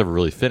software's never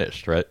really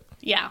finished, right?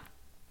 Yeah.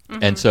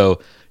 Mm-hmm. And so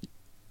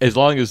as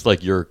long as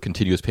like your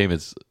continuous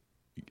payments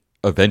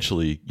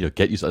eventually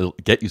get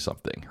you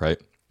something,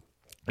 right?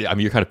 Yeah, I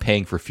mean you're kind of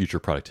paying for future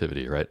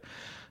productivity, right?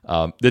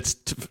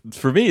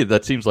 For me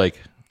that seems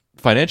like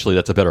financially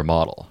that's a better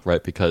model,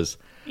 right? Because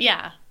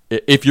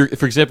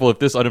for example, if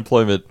this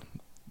unemployment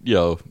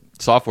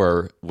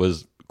software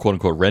was quote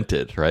unquote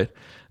rented, right?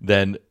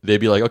 Then they'd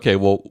be like, okay,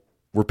 well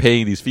we're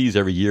paying these fees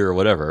every year or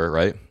whatever,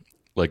 right?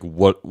 Like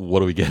what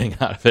are we getting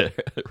out of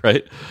it,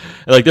 right?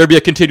 And like there'd be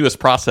a continuous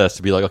process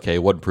to be like, okay,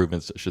 what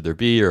improvements should there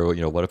be, or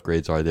what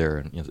upgrades are there,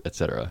 and et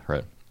cetera,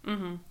 right?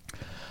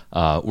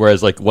 Mm-hmm.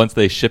 Whereas like once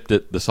they shipped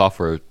the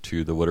software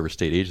to the whatever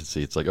state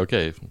agency, it's like,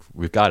 okay,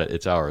 we've got it,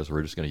 it's ours,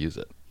 we're just going to use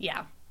it.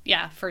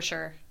 Yeah, for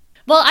sure.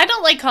 Well, I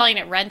don't like calling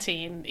it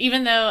renting,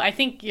 even though I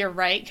think you're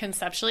right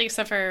conceptually,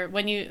 except for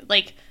when you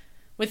like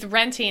with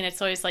renting,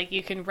 it's always like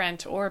you can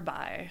rent or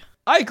buy.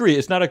 I agree.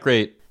 It's not a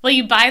great. Well,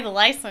 you buy the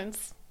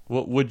license.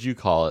 What would you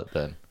call it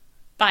then?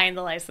 Buying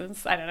the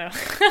license. I don't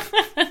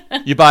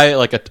know. You buy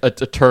like a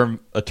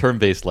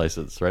term-based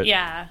license, right?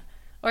 Yeah.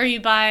 Or you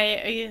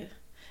buy.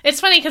 It's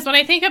funny because when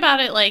I think about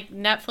it, like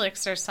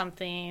Netflix or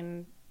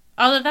something,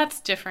 although that's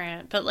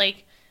different, but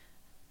like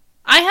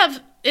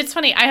it's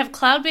funny. I have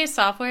cloud-based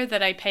software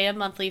that I pay a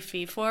monthly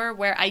fee for,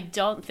 where I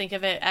don't think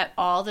of it at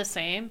all the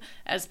same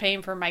as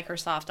paying for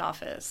Microsoft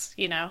Office.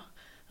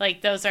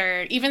 Like those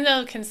are, even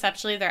though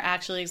conceptually they're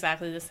actually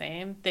exactly the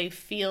same, they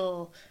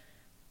feel.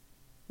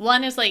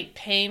 One is like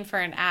paying for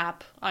an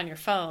app on your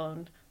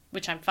phone,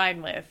 which I'm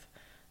fine with.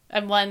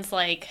 And one's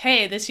like,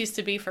 hey, this used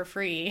to be for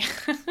free.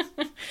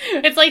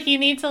 It's like you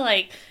need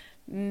to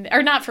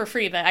or not for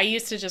free, but I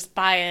used to just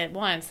buy it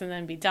once and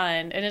then be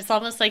done. And it's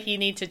almost like you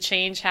need to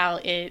change how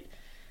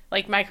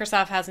like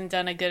Microsoft hasn't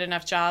done a good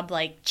enough job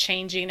like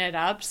changing it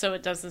up so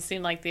it doesn't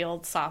seem like the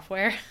old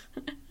software.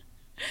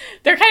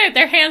 Their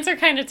hands are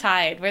kind of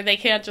tied where they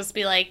can't just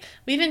be like,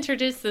 we've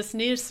introduced this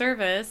new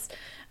service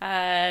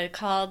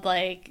called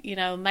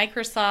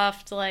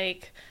Microsoft,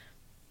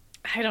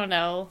 I don't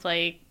know,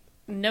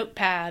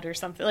 Notepad or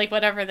something, like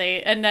whatever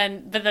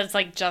but that's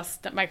like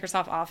just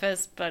Microsoft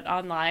Office, but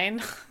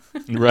online.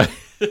 Right.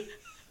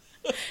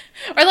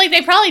 Or like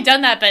they've probably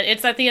done that, but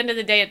it's at the end of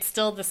the day, it's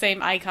still the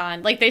same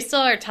icon. Like they still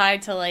are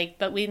tied to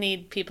but we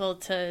need people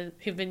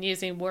who've been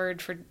using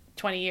Word for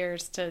 20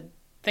 years to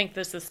think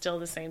this is still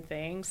the same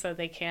thing. So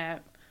they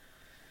can't,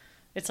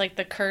 it's like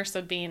the curse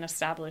of being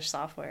established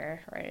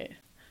software, right?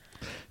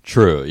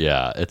 True.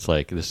 Yeah. It's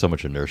like there's so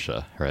much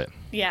inertia, right?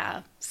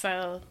 Yeah.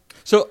 So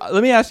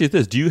let me ask you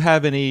this. Do you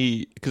have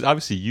any, because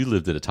obviously you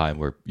lived at a time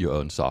where you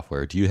owned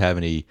software. Do you have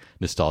any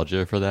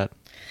nostalgia for that?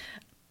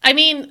 I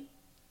mean,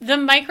 the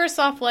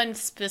Microsoft one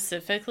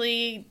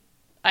specifically,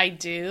 I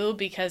do,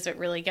 because it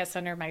really gets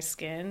under my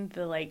skin,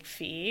 the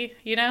fee,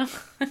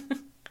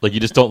 Like you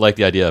just don't like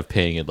the idea of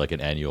paying it like an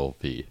annual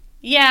fee.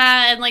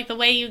 Yeah, and the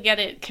way you get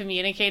it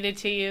communicated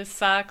to you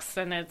sucks,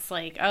 and it's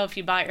like, oh, if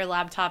you bought your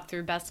laptop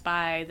through Best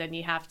Buy, then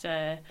you have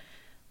to,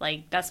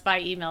 Best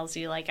Buy emails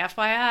you,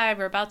 FYI,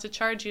 we're about to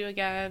charge you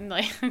again.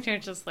 And you're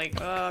just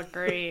like, oh,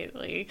 great.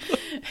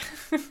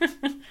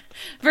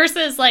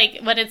 Versus,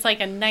 when it's,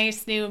 a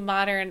nice new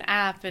modern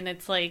app, and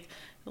it's,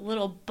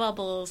 little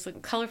bubbles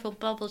and colorful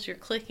bubbles you're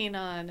clicking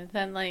on, and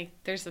then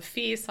there's a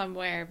fee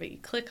somewhere but you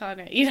click on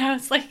it,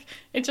 it's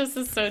it just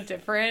is so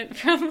different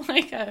from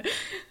a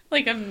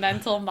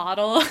mental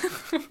model.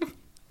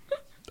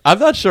 I'm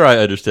not sure I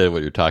understand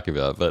what you're talking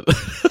about, but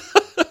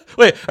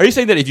wait, are you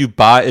saying that if you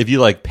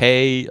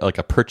pay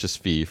a purchase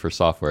fee for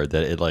software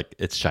that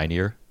it's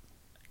shinier?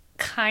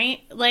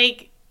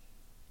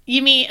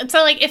 You mean,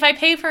 so if I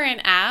pay for an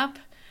app,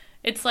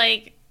 it's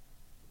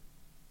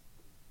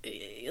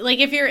like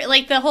if you're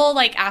like the whole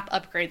like app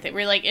upgrade thing,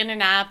 we're like in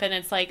an app and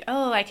it's like,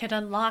 oh, I could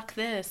unlock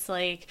this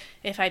like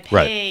if I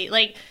pay,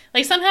 like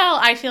somehow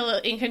I feel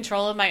in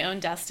control of my own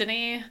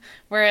destiny,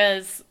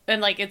 whereas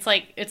and like it's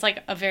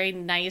like a very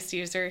nice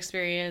user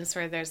experience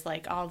where there's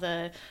like all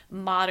the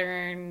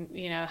modern,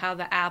 you know, how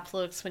the app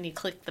looks when you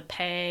click the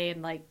pay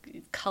and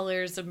like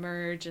colors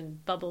emerge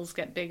and bubbles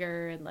get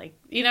bigger and like,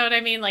 you know what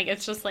I mean, like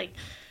it's just like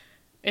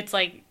it's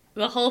like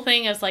the whole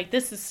thing is like,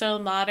 this is so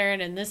modern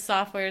and this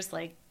software's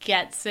like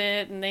gets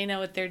it and they know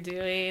what they're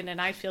doing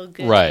and I feel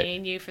good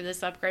paying you for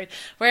this upgrade.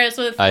 Whereas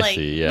with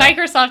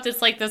Microsoft,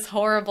 it's like this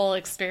horrible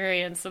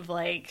experience of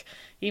like,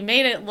 you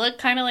made it look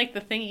kind of like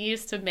the thing you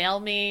used to mail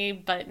me,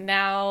 but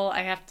now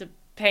I have to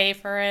pay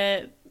for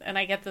it and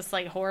I get this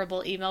like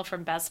horrible email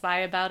from Best Buy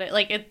about it.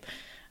 Like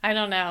I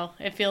don't know.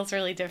 It feels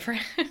really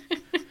different.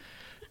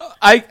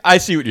 I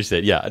see what you're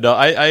saying. Yeah, no,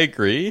 I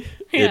agree.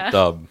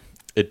 Yeah.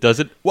 It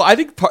doesn't. Well, I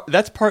think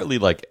that's partly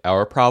like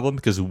our problem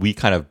because we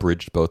kind of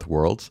bridged both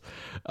worlds,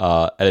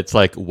 and it's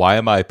like, why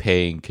am I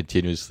paying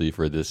continuously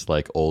for this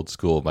like old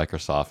school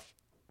Microsoft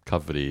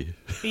company?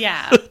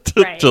 Yeah,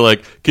 to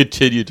like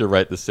continue to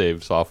write the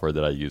same software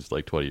that I used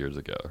like 20 years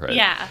ago, right?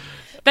 Yeah,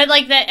 but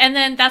like that, and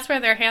then that's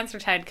where their hands are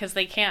tied because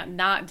they can't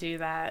not do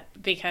that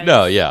because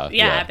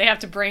they have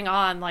to bring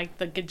on like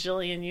the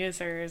gajillion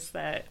users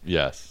that.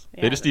 Yes,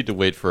 they just need to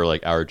wait for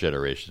like our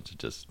generation to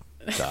just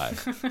die.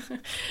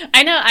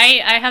 I know.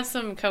 I have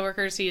some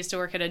coworkers who used to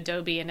work at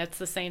Adobe, and it's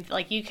the same.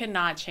 Like, you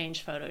cannot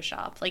change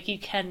Photoshop. Like, you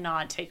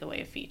cannot take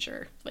away a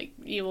feature. Like,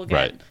 you will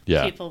get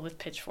people with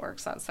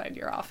pitchforks outside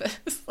your office.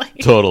 Like,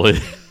 totally.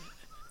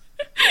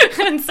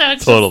 And so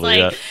it's just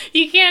like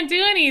you can't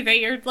do anything.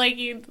 You're like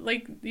you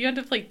end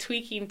up like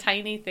tweaking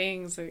tiny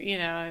things, or you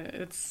know,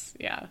 it's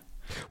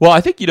Well, I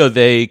think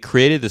they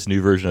created this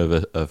new version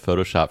of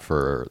Photoshop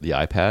for the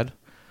iPad.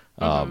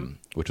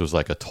 Which was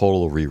like a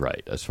total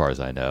rewrite, as far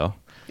as I know.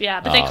 Yeah,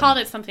 but they called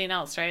it something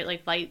else, right?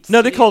 Like Light.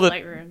 No, they called it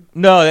Lightroom.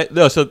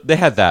 No. So they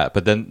had that,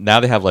 but then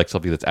now they have like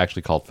something that's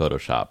actually called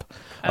Photoshop.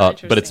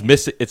 But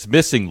it's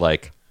missing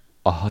like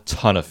a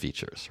ton of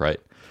features,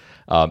 right?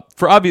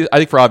 For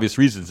obvious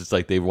reasons. It's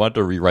like they wanted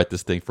to rewrite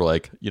this thing for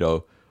like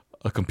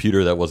a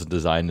computer that wasn't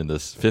designed in the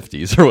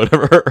 50s or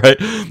whatever, right?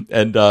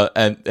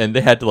 And they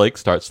had to like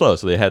start slow,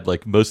 so they had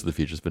like most of the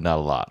features, but not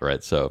a lot,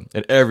 right? So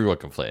and everyone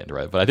complained,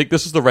 right? But I think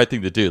this is the right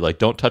thing to do. Like,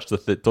 don't touch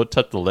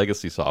the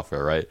legacy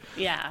software, right?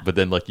 Yeah. But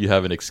then like you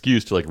have an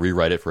excuse to like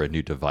rewrite it for a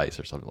new device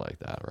or something like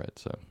that, right?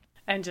 So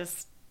and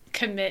just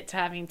commit to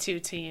having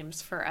two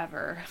teams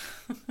forever.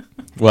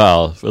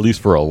 Well, at least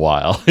for a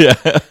while. Yeah.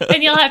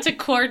 And you'll have to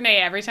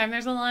coordinate every time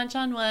there's a launch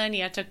on one.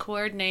 You have to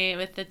coordinate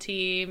with the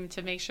team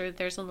to make sure that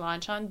there's a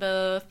launch on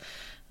both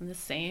on the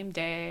same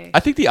day. I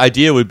think the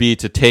idea would be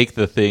to take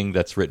the thing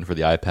that's written for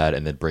the iPad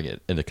and then bring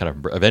it and to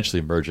kind of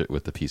eventually merge it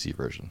with the PC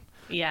version.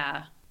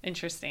 Yeah.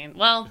 Interesting.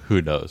 Well,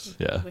 who knows?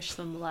 Yeah. Wish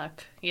them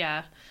luck.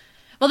 Yeah.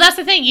 Well, that's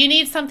the thing. You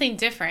need something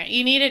different.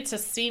 You need it to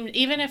seem,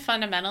 even if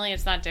fundamentally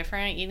it's not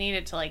different, you need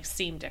it to like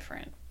seem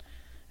different.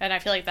 And I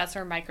feel like that's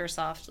where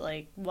Microsoft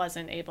like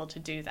wasn't able to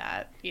do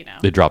that.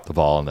 They dropped the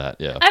ball on that.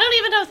 Yeah. I don't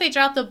even know if they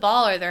dropped the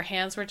ball or their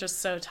hands were just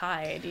so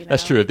tied.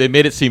 That's true. If they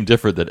made it seem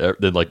different,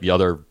 then like the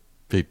other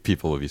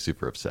people would be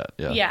super upset.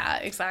 Yeah. Yeah.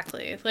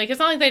 Exactly. Like, it's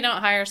not like they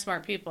don't hire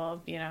smart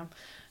people.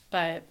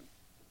 But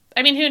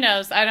I mean, who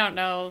knows? I don't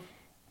know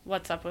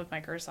what's up with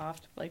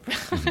Microsoft. Like.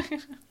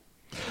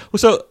 Well,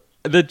 so.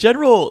 The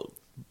general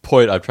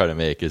point I'm trying to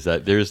make is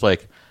that there's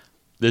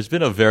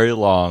been a very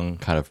long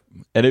kind of,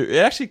 and it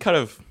actually kind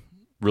of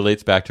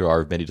relates back to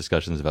our many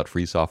discussions about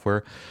free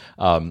software.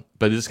 But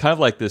it's kind of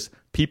like this: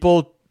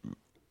 people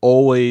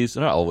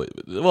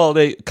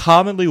they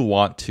commonly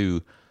want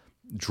to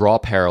draw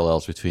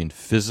parallels between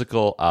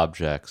physical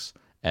objects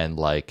and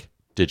like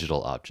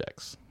digital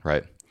objects,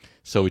 right?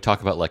 So we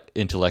talk about like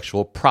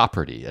intellectual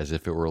property as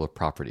if it were a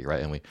property,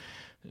 right?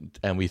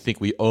 And we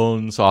think we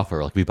own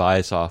software, like we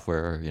buy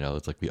software,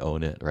 it's like we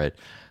own it, right?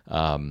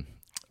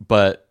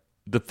 But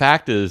the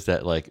fact is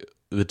that like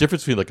the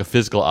difference between like a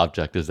physical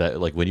object is that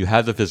like when you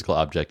have the physical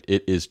object,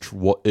 it is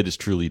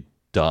truly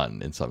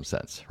done in some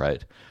sense,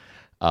 right?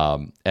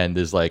 And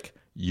there's like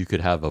you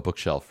could have a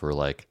bookshelf for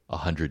like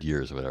 100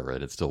 years or whatever,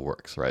 and it still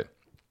works, right?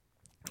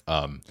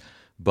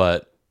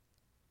 But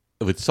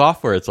with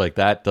software, it's like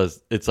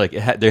there's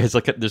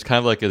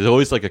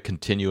always like a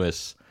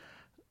continuous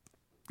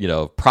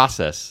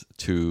process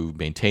to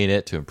maintain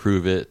it, to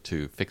improve it,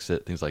 to fix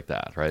it, things like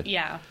that, right?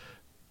 Yeah.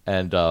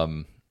 And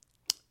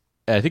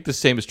I think the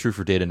same is true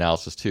for data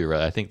analysis too,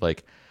 right? I think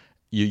like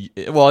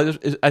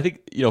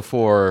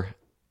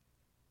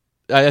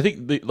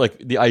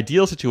the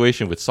ideal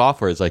situation with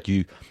software is like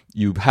you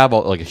have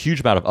a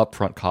huge amount of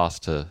upfront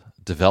cost to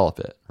develop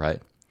it,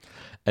 right?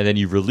 And then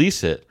you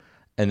release it,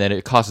 and then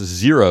it costs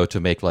zero to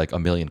make like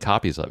 1 million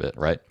copies of it,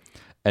 right?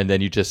 And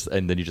then you just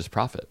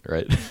profit,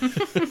 right?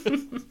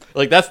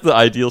 Like that's the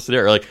ideal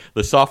scenario. Like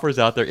the software's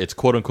out there, it's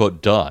quote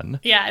unquote done.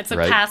 Yeah, it's a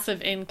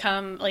passive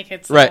income, like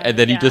it's right. And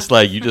then you just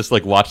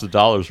watch the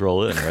dollars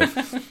roll in, right?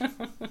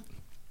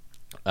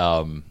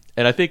 And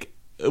I think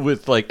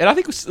with like,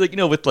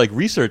 with like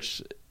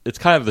research it's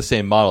kind of the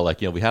same model.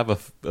 Like, we have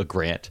a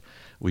grant.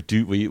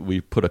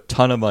 We put a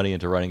ton of money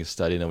into running a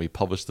study, and then we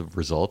publish the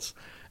results,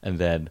 and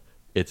then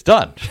it's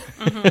done.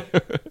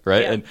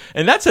 Right? Yeah. And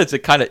in that sense, it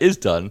kind of is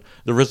done.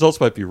 The results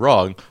might be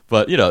wrong,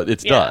 but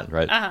it's done,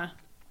 right?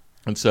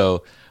 And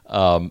so,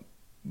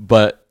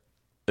 but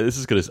this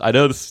is gonna. I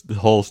know the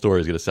whole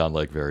story is gonna sound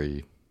like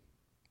very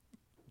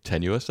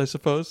tenuous, I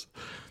suppose,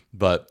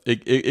 but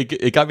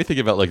it got me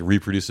thinking about like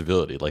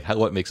reproducibility, like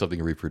what makes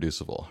something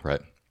reproducible,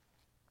 right?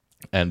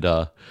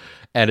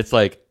 And it's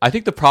like, I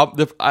think the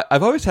problem.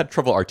 I've always had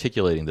trouble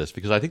articulating this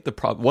because I think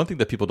one thing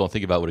that people don't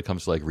think about when it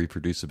comes to like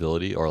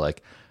reproducibility or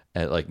like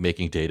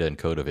making data and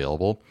code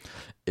available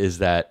is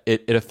that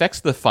it affects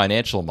the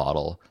financial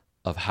model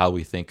of how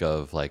we think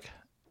of like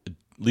at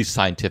least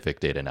scientific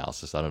data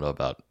analysis. I don't know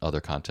about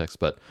other contexts,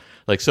 but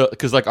like, so,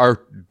 because like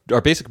our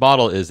basic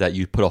model is that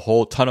you put a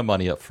whole ton of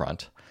money up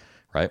front,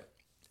 right?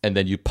 And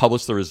then you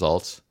publish the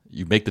results,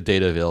 you make the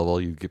data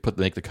available, you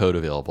make the code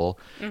available,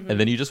 and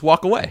then you just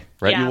walk away,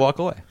 right? Yeah. You walk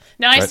away.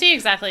 No, I right? see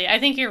exactly. I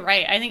think you're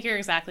right. I think you're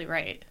exactly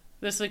right.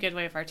 This is a good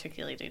way of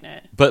articulating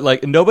it. But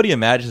like, nobody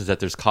imagines that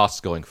there's costs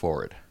going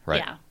forward,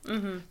 right?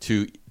 Yeah.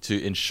 To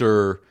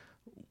ensure,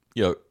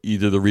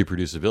 either the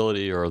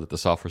reproducibility or that the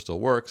software still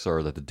works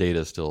or that the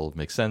data still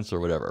makes sense or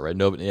whatever, right?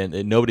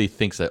 Nobody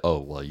thinks that, oh,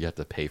 well, you have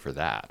to pay for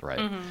that,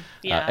 right?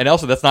 Yeah. And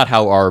also, that's not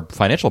how our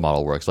financial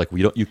model works. Like,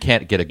 you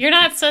can't get You're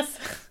not just.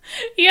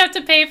 You have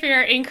to pay for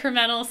your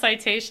incremental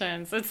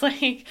citations. It's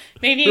like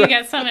maybe you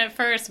get some at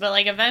first, but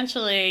like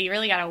eventually you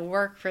really got to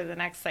work for the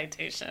next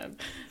citation.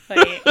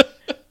 Like,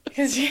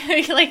 because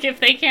like if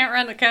they can't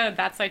run the code,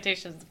 that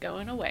citation's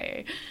going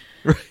away.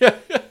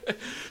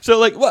 So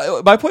like,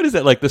 my point is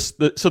that like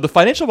so the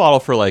financial model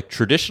for like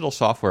traditional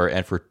software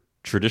and for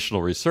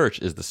traditional research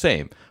is the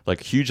same,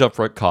 like huge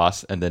upfront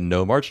costs and then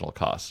no marginal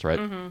costs, right?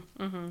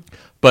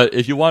 But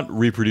if you want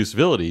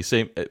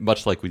reproducibility,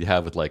 much like we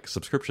have with like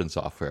subscription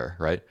software,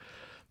 right?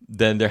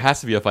 Then there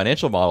has to be a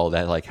financial model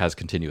that like has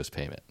continuous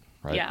payment,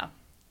 right? Yeah.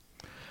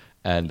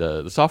 And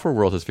the software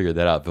world has figured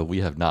that out, but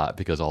we have not,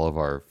 because all of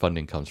our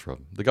funding comes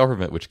from the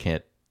government, which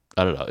can't.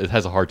 I don't know. It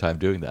has a hard time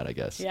doing that, I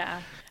guess.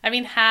 Yeah. I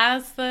mean,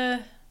 has the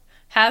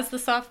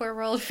software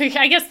world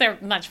figured? I guess they're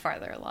much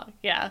farther along.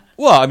 Yeah.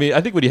 Well, I mean, I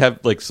think when you have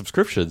like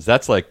subscriptions,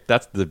 that's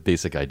the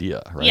basic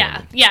idea, right? Yeah. I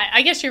mean, Yeah.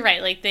 I guess you're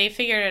right. Like they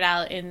figured it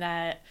out in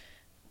that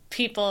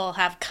people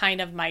have kind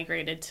of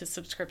migrated to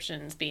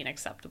subscriptions being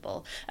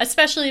acceptable,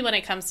 especially when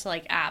it comes to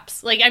like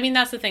apps. Like, I mean,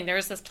 that's the thing. There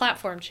was this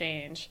platform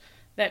change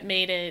that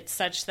made it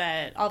such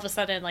that all of a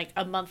sudden, like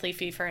a monthly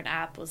fee for an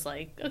app was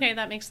like, okay,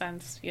 that makes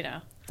sense,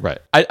 Right.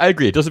 I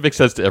agree. It doesn't make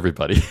sense to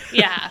everybody.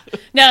 Yeah.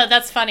 No,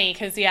 that's funny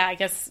because, I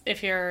guess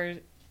if you're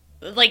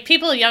like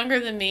people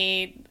younger than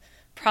me,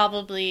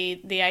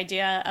 probably the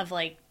idea of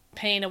like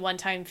paying a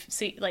one-time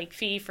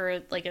fee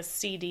for like a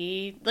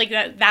CD, like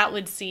that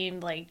would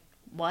seem like,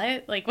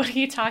 what? Like, what are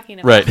you talking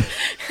about?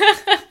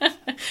 Right.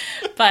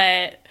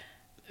 But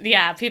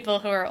yeah, people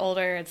who are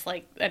older, it's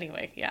like,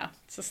 anyway, yeah,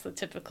 it's just the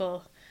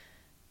typical,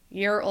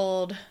 you're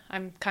old,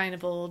 I'm kind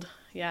of old.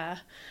 Yeah.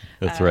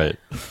 That's right.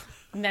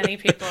 Many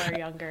people are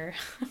younger.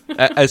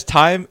 as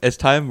time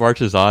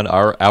marches on,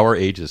 our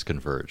ages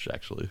converge,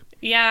 actually.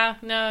 Yeah,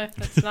 no,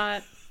 it's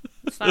not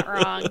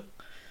wrong.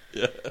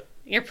 Yeah.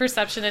 Your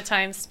perception of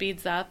time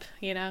speeds up,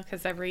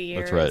 because every year.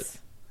 That's right.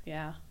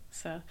 Yeah.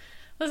 So,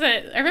 was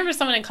it? I remember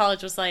someone in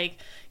college was like,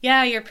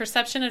 "Yeah, your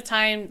perception of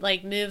time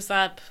like moves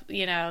up,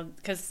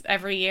 because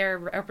every year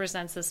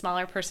represents a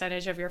smaller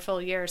percentage of your full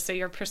year. So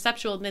your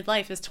perceptual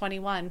midlife is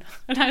 21."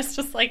 And I was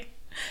just like,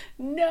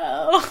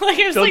 no, like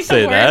it was Don't like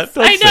say the worst.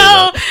 that. I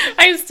know.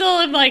 I still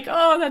am like,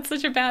 oh, that's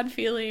such a bad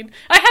feeling.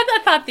 I had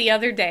that thought the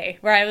other day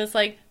where I was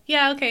like,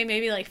 yeah, okay,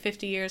 maybe like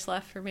 50 years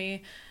left for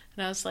me,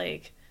 and I was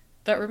like,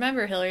 but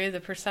remember, Hillary, the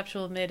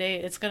perceptual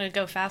mid-8, it's going to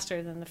go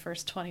faster than the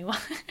first 21.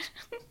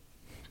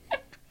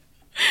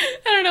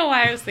 I don't know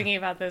why I was thinking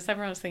about this.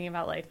 Everyone's thinking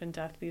about life and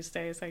death these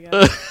days, I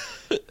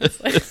guess.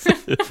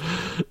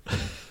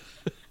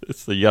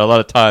 You got a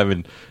lot of time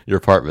in your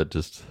apartment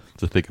just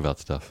to think about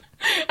stuff.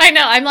 I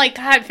know. I'm like,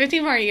 God, 50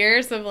 more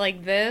years of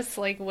like this,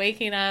 like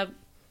waking up,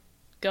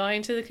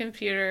 going to the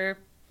computer,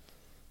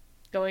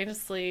 going to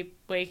sleep,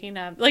 waking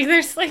up. Like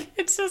there's like,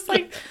 it's just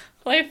like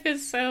life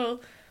is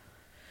so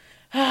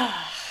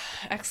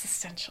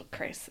existential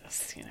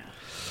crisis,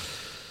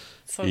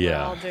 That's what we're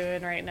all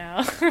doing right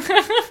now.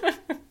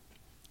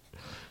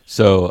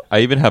 So I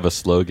even have a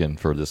slogan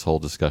for this whole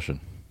discussion.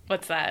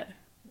 What's that?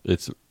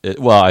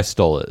 Well, I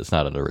stole it. It's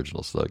not an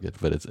original slogan,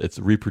 but it's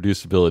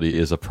reproducibility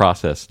is a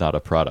process, not a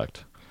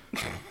product.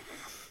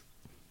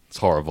 It's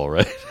horrible,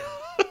 right?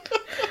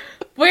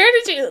 Where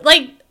did you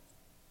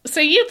so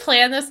you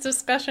planned this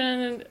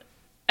discussion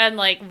and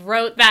like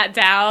wrote that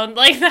down?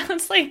 Like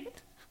that's like,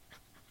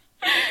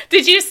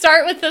 did you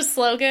start with the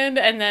slogan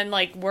and then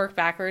like work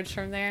backwards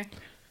from there?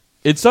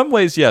 In some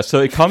ways, yeah. So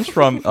it comes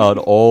from an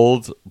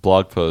old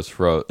blog post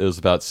it was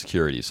about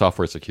security,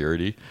 software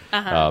security.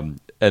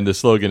 And the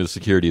slogan is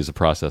security is a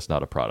process,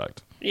 not a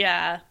product.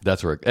 Yeah.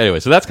 That's where, anyway,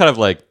 so that's kind of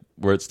like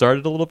where it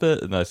started a little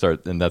bit, and that's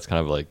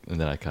kind of like,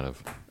 and then I kind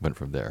of went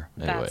from there.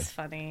 Anyway, That's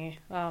funny.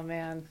 Oh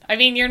man. I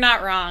mean, you're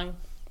not wrong.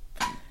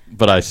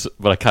 but I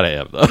kind of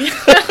am though.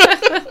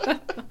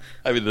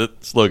 I mean, the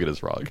slogan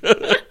is wrong.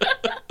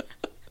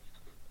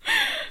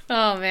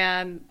 Oh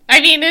man.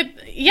 I mean,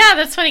 yeah,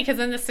 that's funny because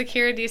in the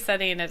security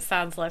setting, it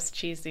sounds less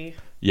cheesy.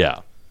 Yeah,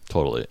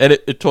 totally, and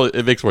it totally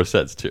it makes more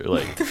sense too.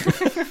 Like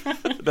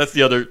that's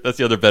the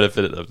other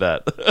benefit of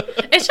that.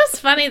 It's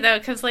just funny though,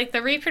 because like the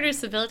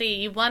reproducibility,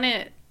 you want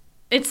it.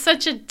 It's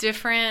such a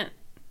different.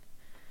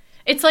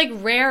 It's like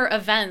rare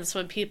events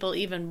when people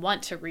even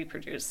want to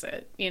reproduce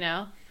it. You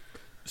know.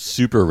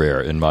 Super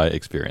rare in my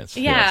experience.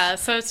 Yeah,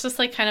 yes. so it's just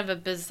like kind of a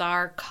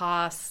bizarre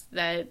cost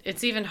that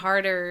it's even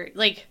harder.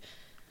 Like,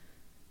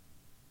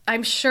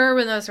 I'm sure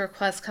when those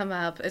requests come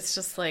up, it's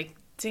just like,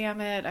 damn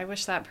it, I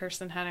wish that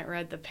person hadn't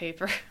read the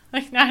paper.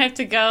 Like, now I have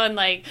to go and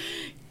like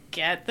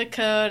get the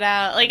code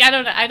out. Like, I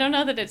don't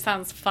know that it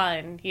sounds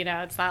fun. You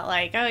know, it's not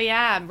like, oh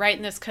yeah, I'm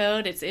writing this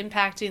code, it's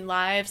impacting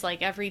lives.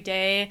 Like every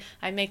day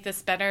I make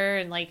this better,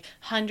 and like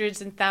hundreds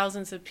and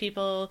thousands of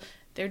people,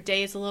 their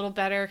day's a little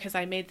better because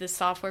I made this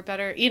software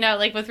better. You know,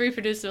 like with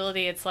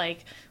reproducibility, it's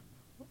like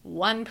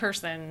one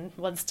person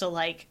wants to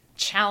like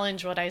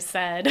challenge what I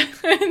said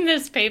in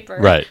this paper.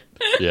 Right.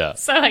 Yeah.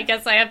 So I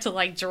guess I have to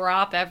like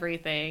drop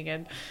everything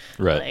and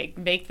right. like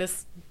make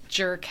this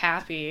jerk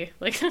happy.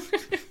 Like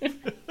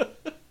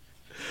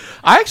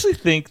I actually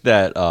think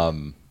that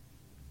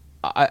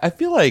I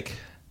feel like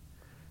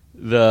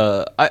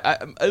I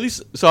at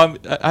least so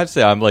I have to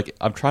say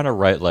I'm trying to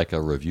write like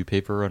a review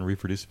paper on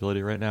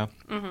reproducibility right now.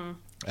 Mm-hmm.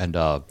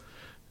 And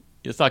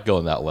it's not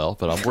going that well,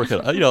 but I'm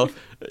working. I don't.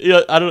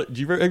 Have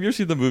you ever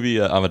seen the movie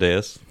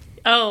Amadeus?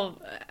 Oh,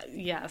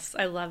 yes,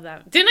 I love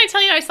that. Didn't I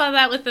tell you I saw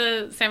that with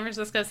the San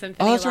Francisco Symphony?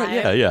 Oh, that's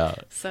Live? right. Yeah.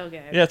 So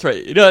good. Yeah, that's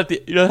right. You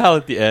know how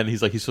at the end he's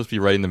supposed to be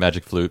writing the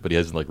magic flute, but he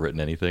hasn't like written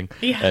anything.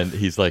 Yeah. And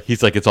he's like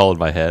it's all in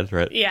my head,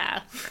 right?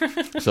 Yeah.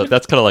 So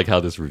that's kind of like how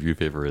this review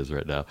paper is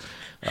right now.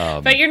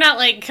 But you're not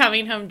like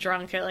coming home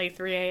drunk at like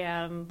 3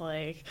 a.m.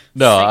 like.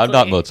 No, sickly. I'm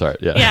not Mozart.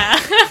 Yeah.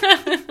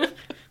 Yeah.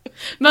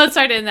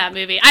 Mozart in that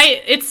movie.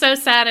 It's so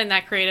sad in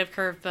that Creative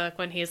Curve book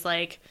when he's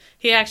like,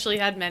 he actually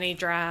had many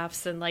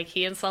drafts and like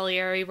he and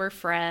Salieri were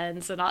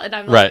friends and all, and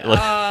I'm like, right.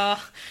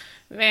 Oh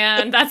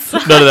man, that's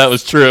none of that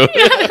was true.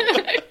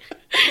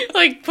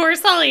 Like poor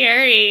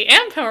Salieri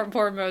and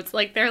poor Mozart,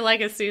 like their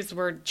legacies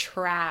were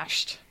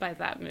trashed by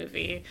that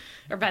movie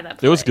or by that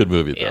play. It was a good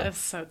movie though. Yeah, it was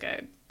so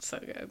good. So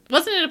good.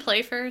 Wasn't it a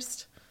play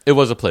first? It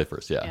was a play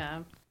first,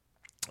 yeah.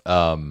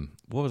 Yeah.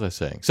 What was I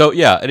saying? So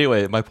yeah,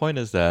 anyway, my point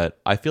is that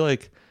I feel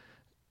like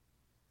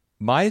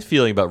my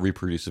feeling about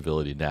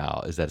reproducibility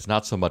now is that it's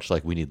not so much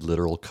like we need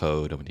literal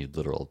code and we need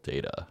literal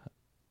data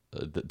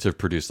to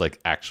produce like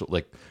actual,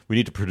 like we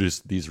need to produce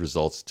these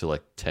results to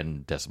like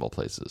 10 decimal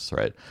places,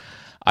 right?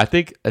 I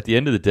think at the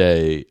end of the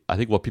day, I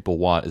think what people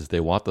want is they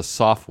want the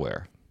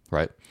software,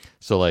 right?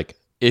 So like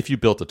if you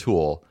built a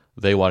tool,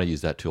 they want to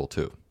use that tool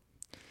too.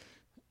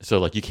 So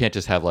like you can't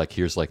just have like,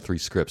 here's like 3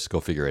 scripts,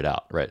 go figure it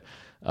out, right?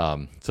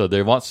 So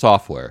they want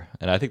software,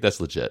 and I think that's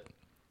legit.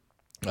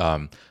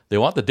 They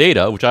want the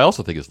data, which I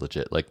also think is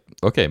legit. Like,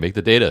 okay, make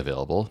the data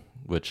available,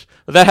 which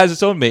that has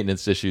its own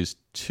maintenance issues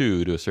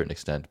too, to a certain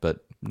extent,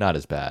 but not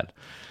as bad.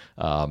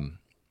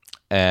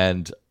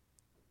 And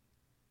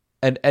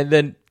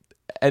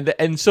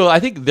so I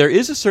think there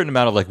is a certain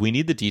amount of like, we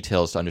need the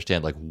details to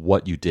understand like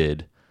what you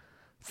did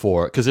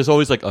for, because there's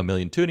always like a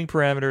million tuning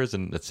parameters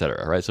and et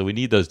cetera, right? So we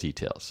need those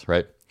details,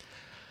 right?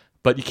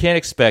 But you can't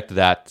expect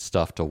that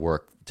stuff to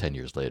work 10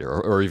 years later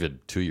or even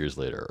 2 years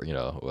later, you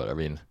know what I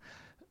mean?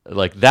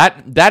 Like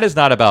that is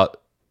not about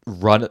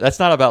that's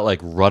not about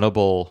like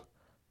runnable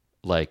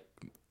like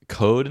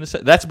code in a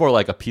sense. That's more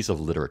like a piece of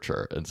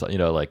literature, and so, you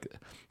know, like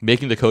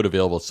making the code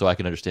available so I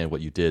can understand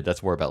what you did.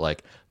 That's more about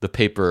like the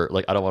paper.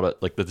 Like I don't want to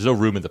like there's no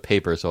room in the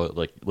paper, so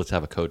like let's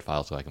have a code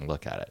file so I can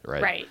look at it,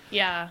 right? Right.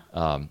 Yeah.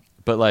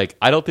 But like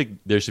I don't think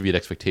there should be an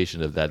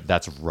expectation of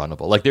that's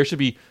runnable. Like there should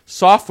be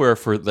software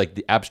for like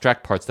the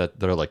abstract parts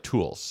that are like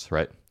tools,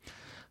 right?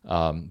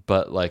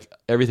 But like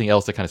everything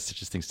else that kind of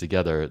stitches things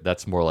together,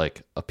 that's more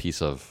like a piece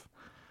of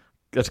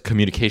that's a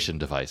communication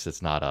device.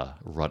 It's not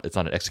it's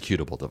not an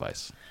executable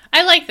device.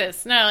 I like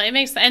this. No, it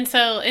makes, and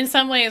so in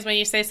some ways when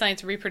you say something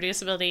to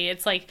reproducibility,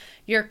 it's like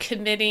you're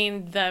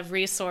committing the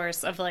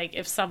resource of like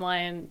if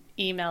someone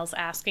emails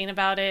asking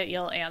about it,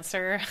 you'll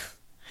answer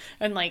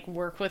and like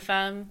work with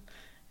them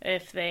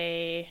if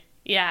they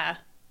yeah,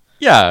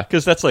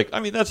 because that's like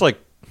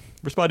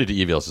responding to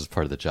emails is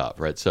part of the job,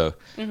 right? So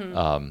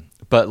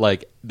but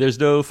like there's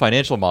no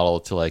financial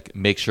model to like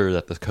make sure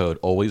that the code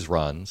always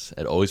runs,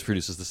 it always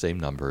produces the same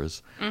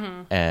numbers,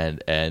 and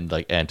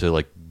to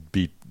like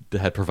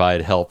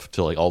provide help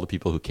to like all the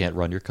people who can't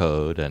run your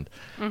code, and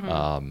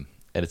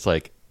it's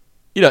like,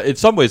 you know, in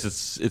some ways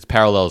it's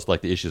parallels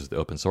like the issues with the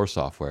open source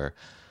software.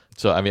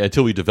 So I mean,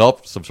 until we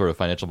develop some sort of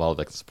financial model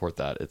that can support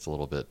that, it's a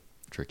little bit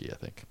tricky, I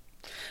think.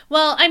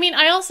 Well, I mean,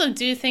 I also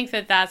do think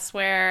that that's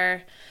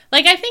where,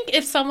 like, I think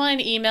if someone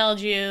emailed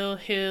you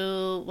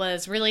who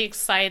was really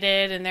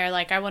excited and they're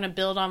like, I want to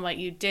build on what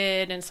you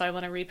did, and so I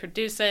want to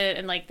reproduce it,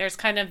 and like, there's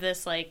kind of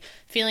this like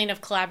feeling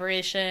of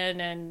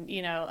collaboration, and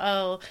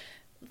oh,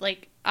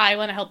 like I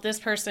want to help this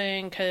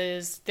person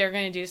because they're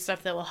going to do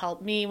stuff that will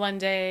help me one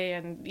day,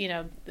 and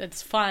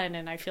it's fun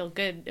and I feel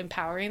good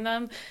empowering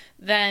them,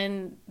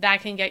 then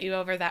that can get you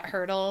over that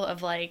hurdle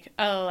of like,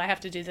 oh, I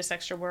have to do this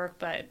extra work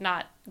but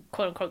not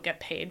quote unquote get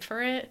paid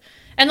for it.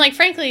 And like,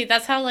 frankly,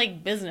 that's how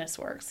like business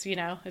works.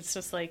 It's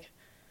just like,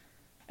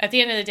 at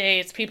the end of the day,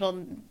 it's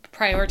people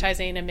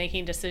prioritizing and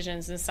making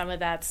decisions, and some of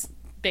that's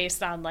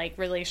based on like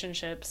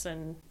relationships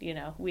and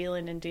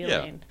wheeling and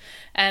dealing.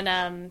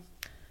 And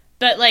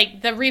but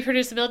like the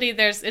reproducibility,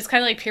 it's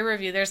kind of like peer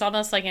review. There's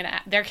almost like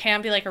there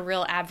can be like a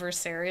real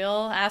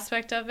adversarial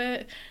aspect of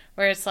it,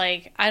 where it's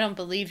like, I don't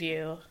believe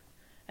you,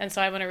 and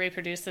so I want to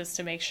reproduce this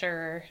to make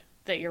sure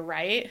that you're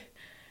right.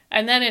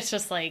 And then it's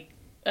just like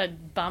a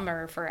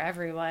bummer for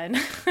everyone.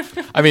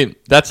 I mean,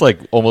 that's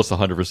like almost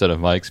 100% of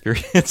my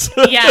experience.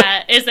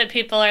 Yeah, is that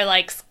people are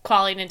like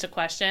calling into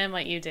question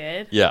what you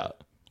did. Yeah.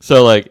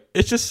 So, like,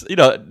 it's just,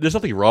 there's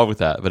nothing wrong with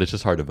that, but it's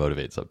just hard to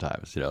motivate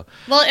sometimes,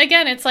 Well,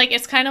 again, it's like,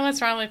 it's kind of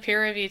what's wrong with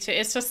peer review, too.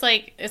 It's just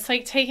like, it's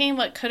like taking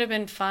what could have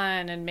been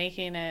fun and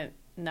making it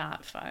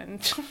not fun.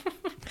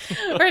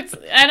 Or it's,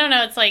 I don't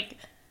know, it's like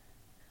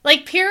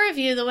peer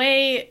review, the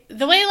way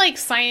like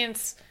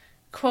science,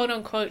 quote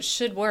unquote,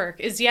 should work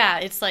is, yeah,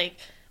 it's like,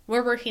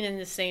 we're working in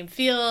the same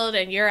field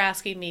and you're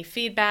asking me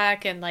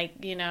feedback, and like,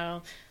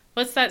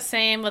 what's that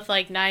saying with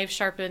like knives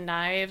sharpen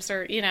knives,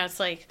 or, it's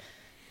like,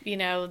 you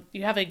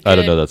have a good... I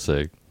don't know that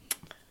saying.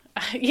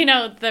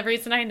 The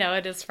reason I know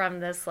it is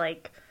from this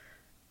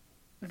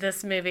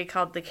movie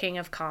called The King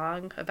of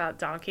Kong, about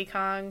Donkey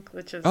Kong,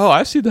 which is... Oh,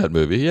 I've seen that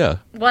movie, yeah.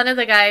 One of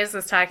the guys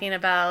was talking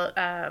about,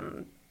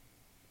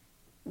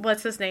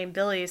 what's his name?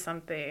 Billy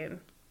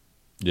something.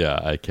 Yeah,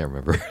 I can't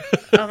remember.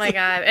 Oh my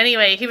God.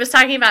 Anyway, he was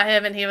talking about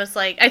him, and he was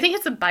like, I think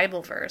it's a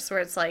Bible verse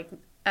where it's like,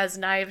 as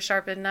knives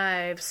sharpen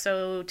knives,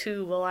 so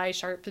too will I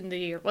sharpen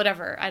thee, or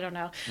whatever. I don't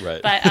know.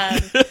 Right. But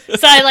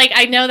so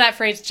I know that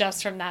phrase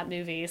just from that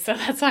movie. So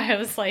that's why I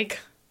was like,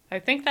 I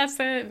think that's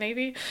it,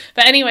 maybe.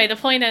 But anyway, the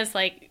point is,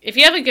 like, if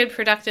you have a good,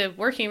 productive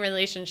working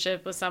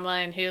relationship with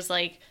someone who's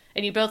like,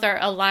 and you both are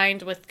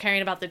aligned with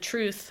caring about the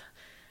truth,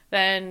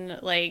 then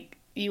like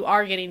you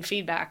are getting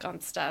feedback on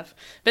stuff.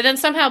 But then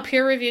somehow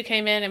peer review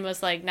came in and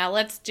was like, now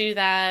let's do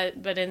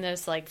that, but in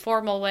this like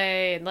formal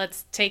way, and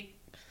let's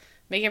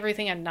make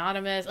everything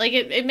anonymous. Like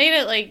it made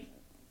it like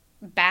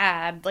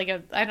bad. Like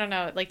I don't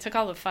know. It like took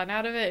all the fun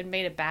out of it and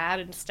made it bad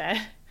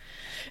instead.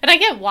 And I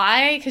get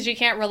why, because you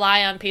can't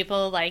rely on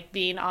people like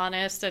being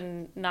honest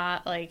and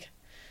not like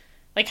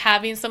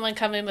having someone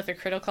come in with a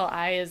critical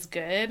eye is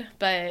good,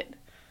 but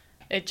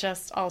it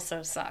just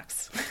also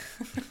sucks.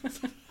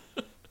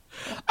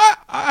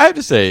 I have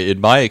to say,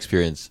 in my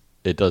experience,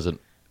 it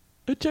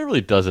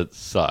generally doesn't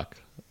suck.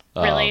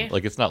 Really?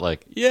 Like, it's not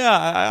like,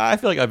 I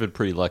feel like I've been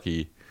pretty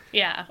lucky.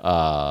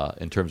 Yeah.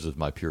 In terms of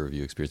my peer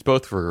review experience,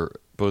 both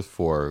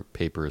for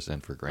papers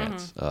and for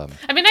grants. Mm-hmm.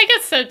 I mean, I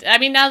guess so. I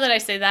mean, now that I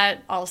say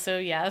that, also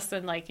yes,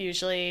 and like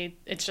usually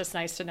it's just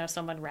nice to know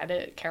someone read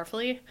it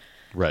carefully,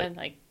 right? And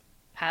like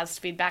has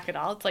feedback at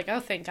all. It's like, oh,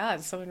 thank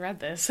God, someone read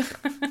this.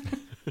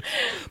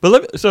 But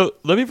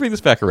let me bring this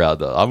back around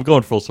though. I'm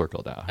going full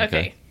circle now.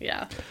 Okay.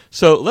 Yeah.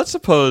 So let's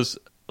suppose,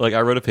 like,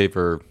 I wrote a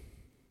paper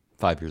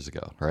 5 years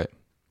ago, right?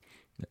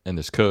 And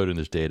there's code and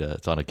there's data.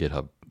 It's on a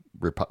GitHub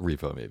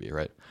repo maybe,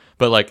 right?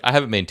 But like I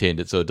haven't maintained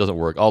it, so it doesn't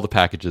work. All the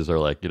packages are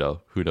like,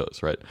 who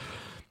knows, right?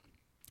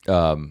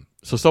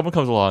 So someone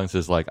comes along and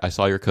says like, I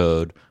saw your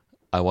code,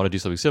 I want to do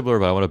something similar,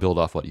 but I want to build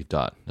off what you've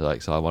done.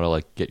 Like, so I want to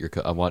like get your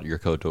I want your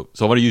code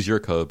so I want to use your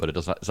code, but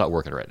it's not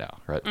working right now,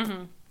 right?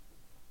 Mm-hmm.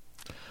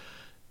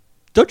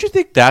 Don't you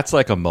think that's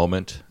like a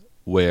moment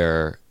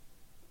where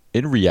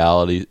in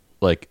reality,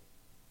 like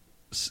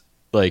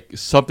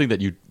something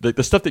that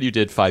the stuff that you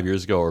did 5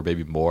 years ago or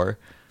maybe more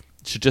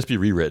should just be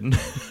rewritten?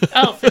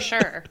 Oh, for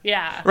sure.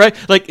 Yeah. Right?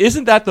 Like,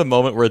 isn't that the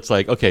moment where it's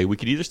like, okay, we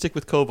could either stick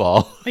with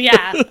COBOL.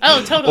 Yeah.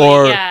 Oh, totally.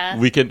 Or yeah.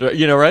 we can,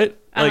 right?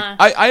 Like,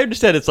 Uh-huh. I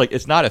understand it's like,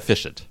 it's not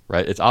efficient,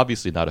 right? It's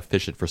obviously not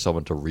efficient for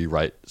someone to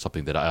rewrite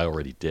something that I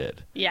already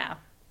did. Yeah.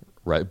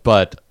 Right?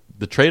 But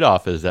the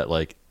trade-off is that,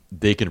 like,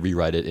 they can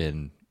rewrite it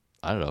in,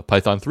 I don't know,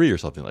 Python 3 or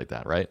something like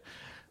that, right?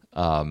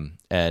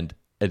 And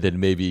then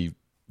maybe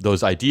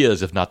those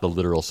ideas, if not the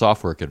literal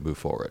software, can move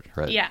forward,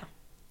 right? Yeah.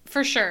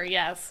 For sure,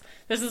 yes.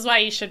 This is why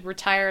you should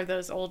retire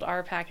those old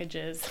R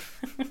packages.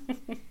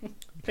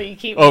 But you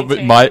keep but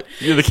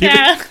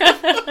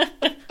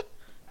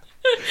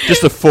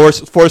just to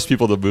force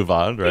people to move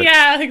on, right?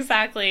 Yeah,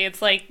 exactly.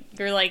 It's like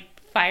you're like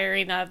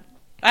firing up,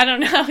 I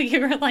don't know,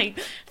 you were like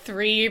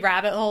 3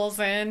 rabbit holes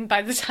in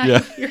by the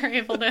time you're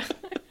able to.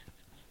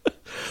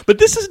 But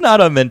this is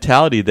not a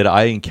mentality that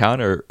I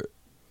encounter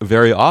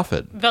very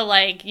often. But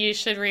like, you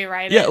should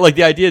rewrite it. Yeah, like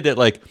the idea that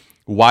like,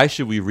 why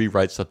should we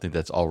rewrite something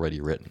that's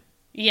already written?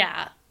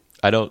 Yeah.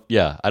 I don't.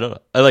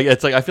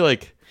 It's like, I feel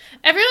like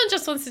Everyone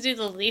just wants to do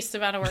the least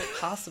amount of work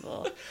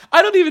possible.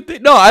 I don't even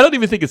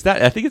think it's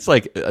that. I think it's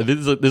like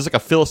there's like a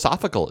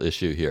philosophical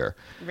issue here,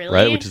 Really?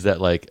 right? Which is that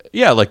like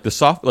like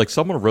like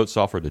someone wrote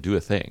software to do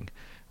a thing,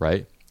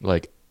 right?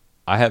 Like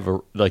I have a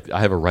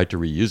right to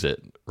reuse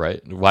it,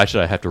 right? Why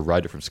should I have to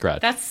write it from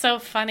scratch? That's so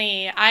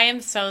funny. I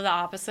am so the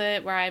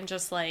opposite, where I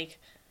just like,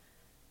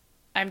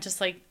 I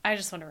just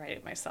want to write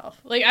it myself.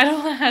 Like, I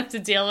don't want to have to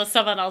deal with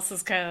someone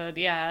else's code.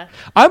 Yeah.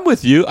 I'm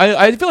with you.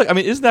 I feel like, I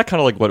mean, isn't that kind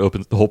of like what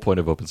the whole point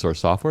of open source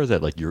software is,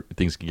 that like your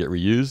things can get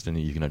reused and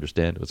you can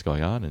understand what's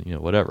going on and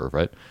whatever,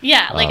 right?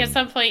 Yeah. Like at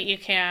some point you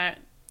can't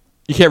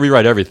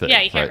rewrite everything.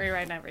 Yeah, you can't right?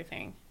 rewrite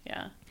everything.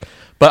 Yeah.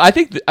 But I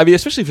think, I mean,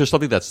 especially for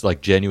something that's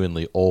like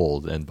genuinely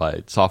old, and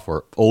by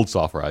old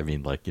software, I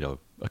mean like,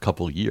 a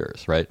couple of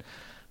years, right?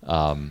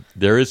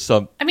 There is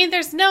some. I mean,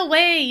 there's no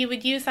way you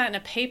would use that in a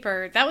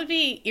paper. That would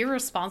be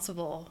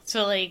irresponsible.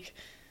 So, like,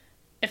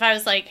 if I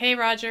was like, hey,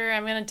 Roger,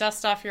 I'm going to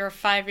dust off your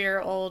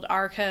 5-year-old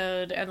R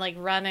code and, like,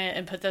 run it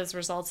and put those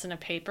results in a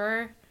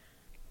paper.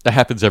 That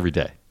happens every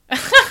day.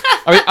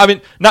 I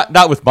mean,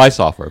 not with my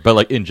software, but,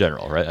 like, in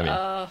general, right? I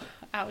mean,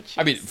 ouch.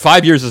 I mean,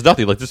 5 years is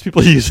nothing. Like, there's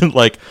people using,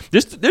 like,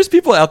 there's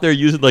people out there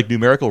using, like,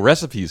 numerical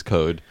recipes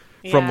code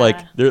from, like,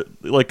 they're,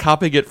 like,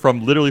 copying it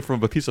literally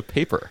from a piece of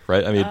paper,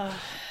 right? I mean...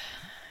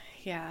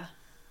 Yeah.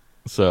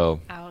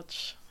 So.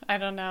 Ouch. I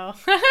don't know.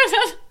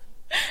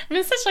 I'm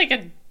in such like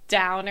a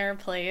downer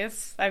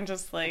place. I'm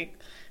just like,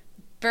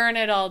 burn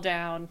it all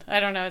down.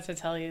 I don't know what to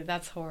tell you.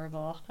 That's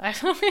horrible.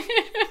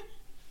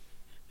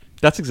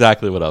 That's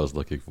exactly what I was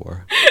looking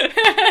for.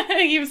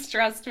 You've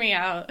stressed me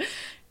out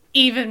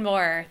even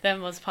more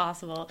than was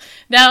possible.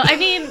 No, I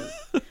mean,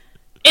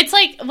 it's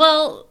like,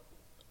 well,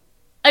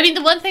 I mean,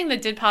 the one thing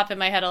that did pop in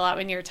my head a lot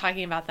when you were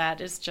talking about that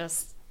is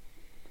just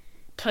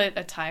put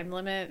a time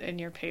limit in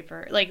your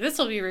paper. Like, this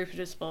will be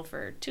reproducible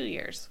for 2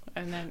 years,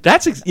 and then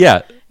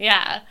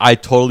yeah. I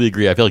totally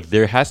agree. I feel like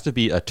there has to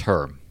be a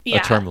term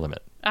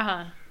limit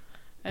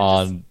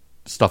on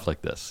stuff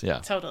like this. Yeah,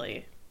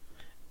 totally.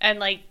 And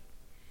like,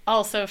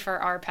 also for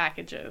R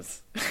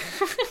packages,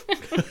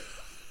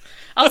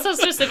 also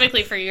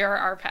specifically for your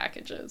R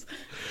packages.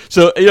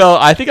 So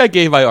I think I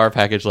gave my R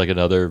package like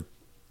another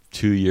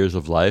 2 years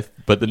of life,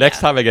 but the next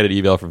time I get an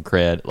email from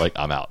CRAN, like,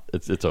 I'm out.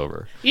 It's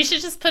over. You should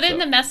just put in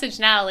the message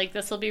now, like,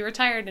 this will be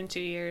retired in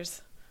 2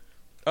 years.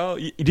 Oh,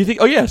 do you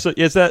think? Oh, yeah. So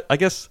is that? I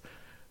guess.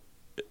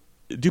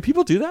 Do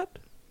people do that?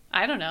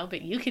 I don't know,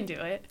 but you can do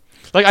it.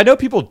 Like, I know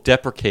people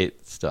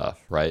deprecate stuff,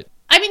 right?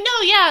 I mean,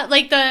 no, yeah,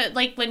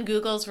 like when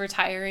Google's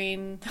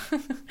retiring,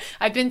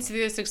 I've been through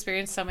this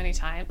experience so many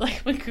times. Like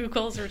when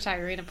Google's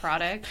retiring a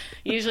product,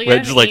 you usually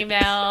get an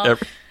email.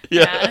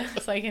 Yeah,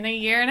 it's like in a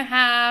year and a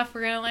half,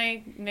 we're gonna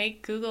like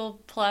make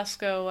Google Plus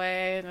go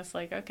away, and it's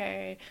like,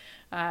 okay,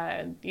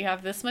 you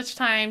have this much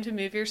time to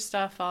move your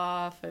stuff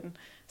off, and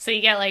so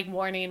you get like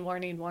warning.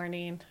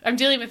 I'm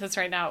dealing with this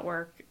right now at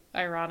work,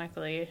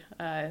 ironically.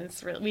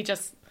 It's really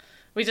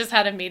we just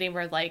had a meeting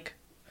where like,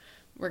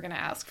 we're going to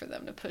ask for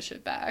them to push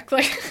it back.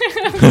 Like,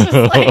 just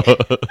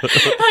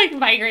like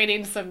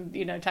migrating some,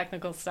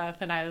 technical stuff.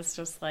 And I was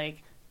just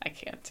like, I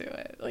can't do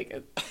it. Like,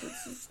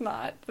 this is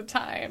not the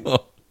time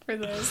for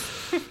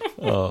this.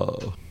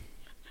 Oh.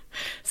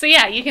 So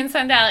yeah, you can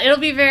send out, it'll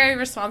be very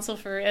responsible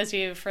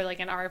for like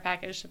an R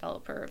package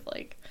developer of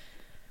like,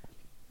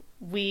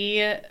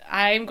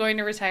 I'm going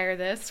to retire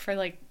this for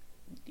like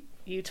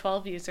you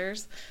 12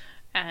 users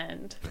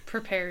and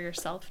prepare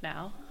yourself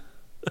now.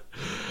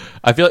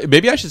 I feel like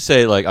maybe I should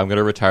say, like, I'm going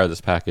to retire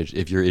this package.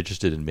 If you're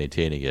interested in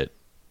maintaining it,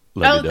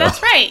 let me know. That's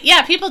right.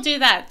 Yeah, people do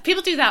that.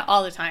 People do that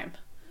all the time.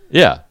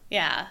 Yeah.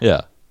 Yeah.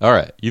 Yeah. All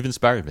right. You've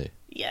inspired me.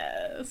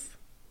 Yes.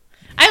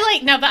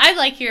 I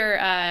like your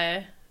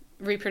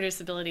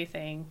reproducibility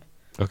thing.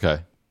 Okay.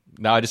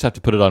 Now I just have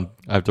to put it on.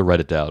 I have to write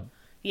it down.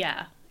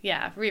 Yeah.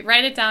 Yeah.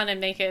 Write it down and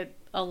make it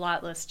a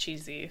lot less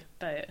cheesy,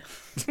 but...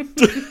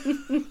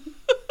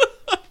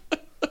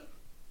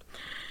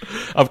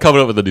 I'm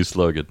coming up with a new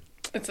slogan.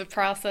 It's a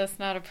process,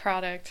 not a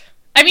product.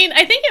 I mean,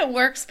 I think it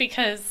works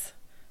because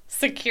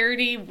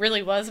security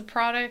really was a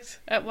product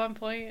at one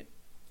point.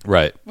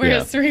 Right.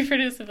 Whereas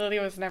reproducibility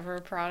was never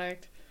a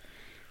product.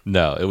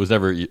 No, it was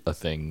never a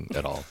thing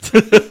at all.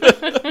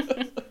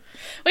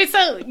 Wait,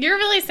 so you're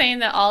really saying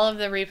that all of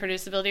the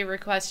reproducibility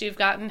requests you've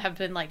gotten have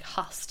been like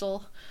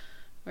hostile?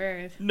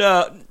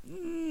 No.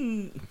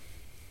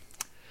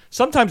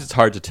 Sometimes it's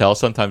hard to tell.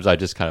 Sometimes I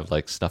just kind of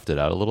like snuffed it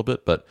out a little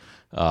bit, but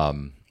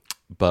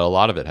a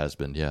lot of it has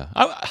been,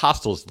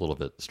 hostile is a little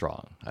bit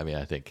strong. I mean,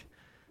 I think,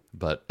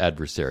 but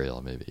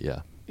adversarial maybe,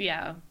 yeah.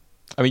 Yeah.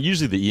 I mean,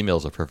 usually the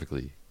emails are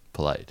perfectly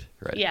polite,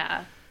 right?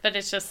 Yeah, but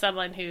it's just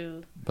someone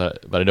who.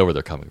 But I know where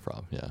they're coming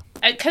from, yeah.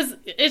 Because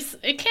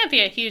it can't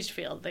be a huge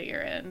field that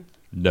you're in.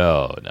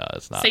 No,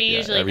 it's not. So you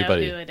usually know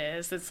who it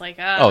is. It's like,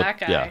 that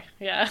guy.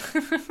 Yeah.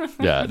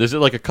 Yeah. There's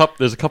like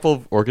there's a couple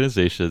of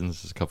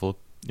organizations. There's a couple of,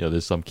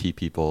 there's some key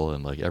people,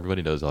 and like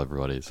everybody knows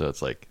everybody. So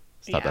it's like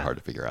it's not that hard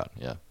to figure out.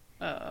 Yeah.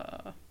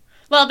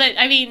 Well, but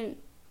I mean,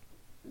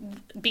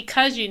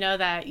 because you know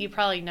that, you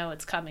probably know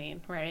it's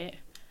coming, right?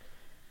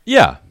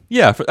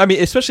 Yeah. I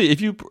mean, especially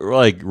if you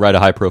like write a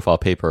high profile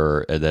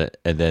paper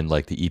and then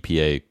like the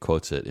EPA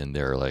quotes it in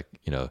their like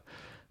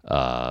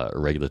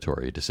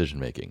regulatory decision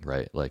making,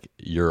 right? Like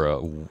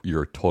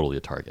you're totally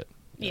a target.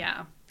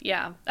 Yeah.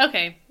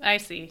 Okay, I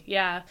see.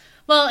 Yeah.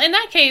 Well, in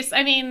that case,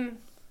 I mean,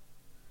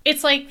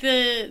 it's like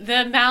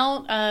the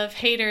amount of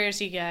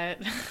haters you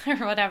get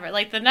or whatever,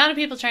 like the amount of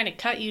people trying to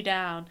cut you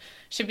down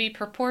should be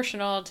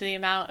proportional to the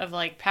amount of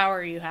like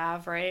power you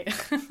have, right?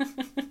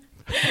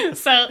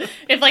 So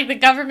if like the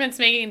government's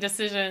making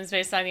decisions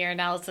based on your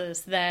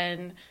analysis,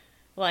 then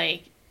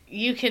like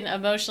you can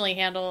emotionally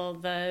handle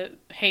the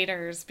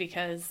haters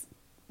because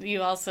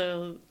you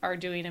also are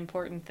doing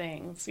important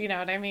things. You know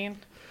what I mean?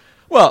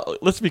 Well,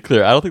 let's be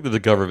clear. I don't think that the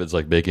government's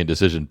like making a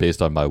decision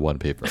based on my one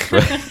paper.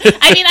 Right?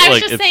 I mean, I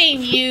was like, just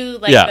saying you,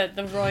 like yeah.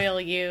 the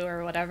royal you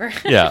or whatever.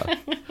 Yeah.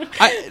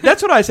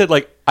 That's what I said.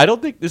 Like, I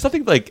don't think there's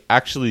something like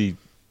actually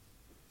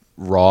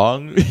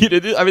wrong. I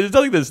mean, there's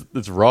nothing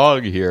that's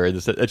wrong here.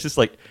 It's just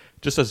like,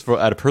 just as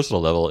at a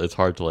personal level, it's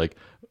hard to like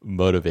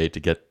motivate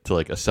to get to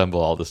like assemble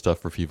all this stuff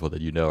for people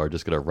that are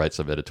just going to write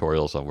some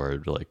editorial somewhere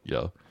and be like,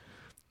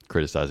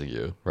 criticizing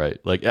you, right?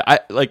 Like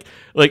like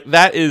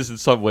that is in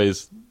some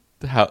ways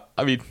how,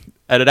 I mean,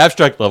 at an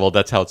abstract level,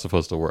 that's how it's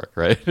supposed to work,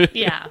 right?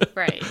 Yeah,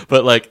 right.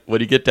 But like when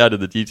you get down to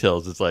the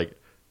details, it's like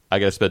I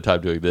got to spend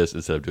time doing this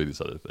instead of doing this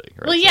other thing.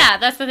 Right? Well, yeah,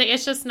 that's the thing.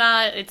 It's just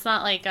not. It's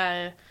not like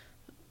a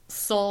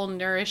soul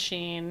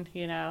nourishing,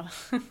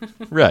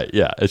 Right.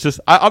 Yeah. It's just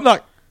I'm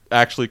not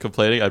actually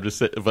complaining. I'm just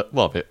saying, but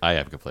well, I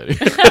am complaining.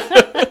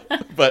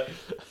 But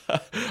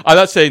I'm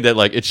not saying that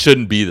like it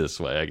shouldn't be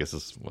this way. I guess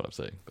is what I'm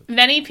saying.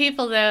 Many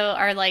people though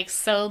are like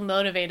so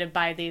motivated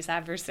by these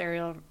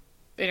adversarial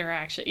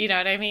interaction. You know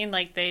what I mean?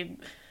 Like they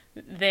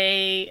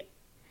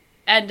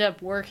end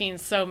up working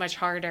so much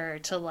harder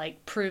to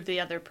like prove the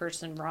other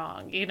person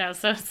wrong.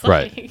 So it's like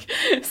right.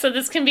 So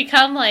this can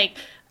become like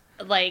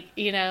a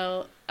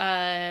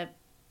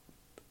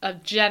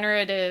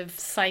generative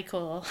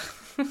cycle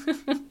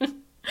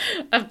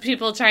of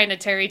people trying to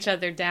tear each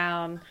other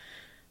down,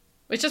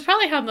 which is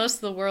probably how most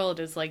of the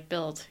world is like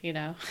built.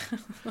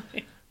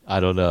 Like, I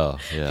don't know.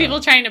 Yeah. People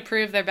trying to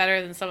prove they're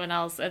better than someone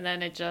else, and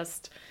then it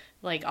just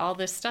like all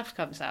this stuff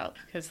comes out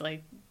because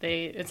like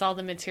it's all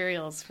the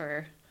materials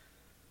for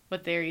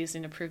what they're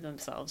using to prove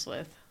themselves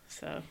with.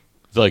 So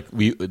it's like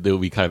we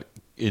kind of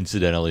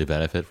incidentally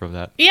benefit from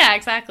that. Yeah,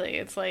 exactly.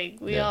 It's like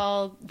we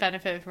all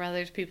benefit from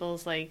other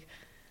people's like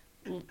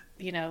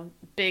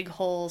big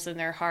holes in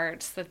their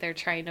hearts that they're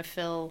trying to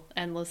fill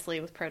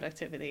endlessly with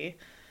productivity.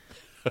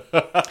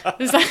 I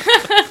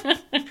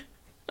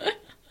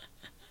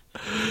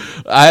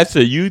have to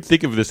say, you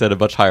think of this at a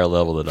much higher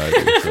level than I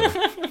do. So.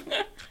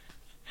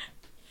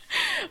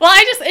 Well,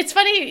 it's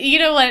funny,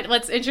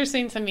 what's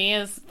interesting to me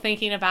is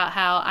thinking about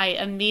how I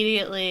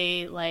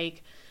immediately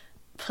like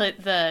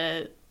put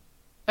the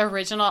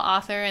original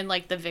author in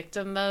like the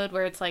victim mode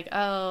where it's like,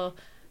 oh,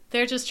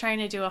 they're just trying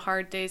to do a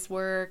hard day's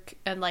work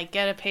and like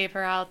get a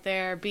paper out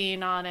there,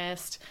 being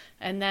honest,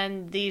 and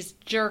then these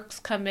jerks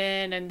come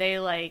in and they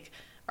like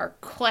are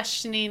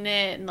questioning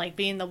it and like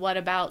being the what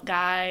about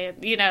guy.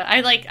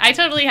 I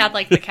totally had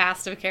like the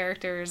cast of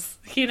characters,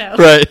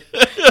 Right.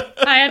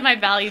 I had my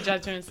value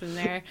judgments in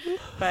there,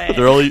 but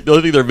the only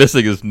thing they're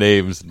missing is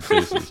names and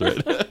faces, right?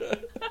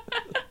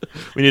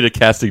 We need a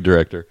casting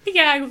director.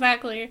 Yeah,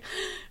 exactly.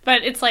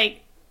 But it's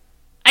like,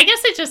 I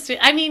guess it just,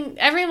 I mean,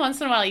 every once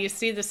in a while you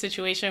see the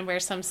situation where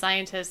some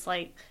scientists,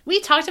 like,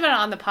 we talked about it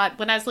on the pod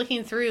when I was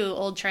looking through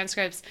old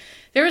transcripts.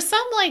 There was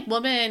some like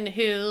woman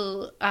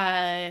who,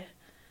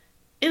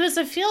 it was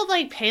a field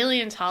like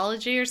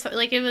paleontology or something,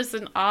 like it was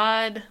an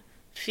odd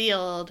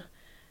field,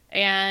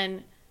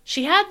 and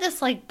she had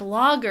this like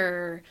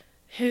blogger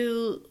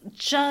who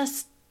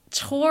just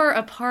tore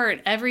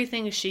apart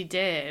everything she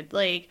did,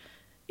 like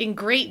in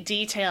great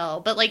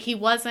detail, but like he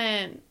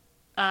wasn't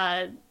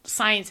a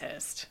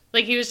scientist.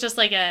 Like he was just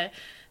like a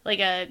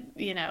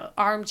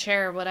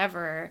armchair or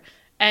whatever.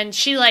 And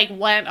she like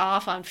went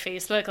off on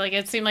Facebook. Like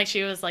it seemed like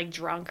she was like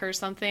drunk or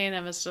something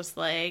and was just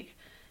like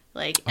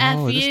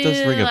F this you,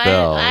 does ring a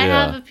bell. I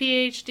have a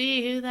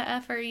PhD, who the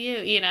F are you?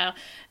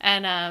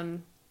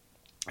 And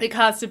it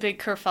caused a big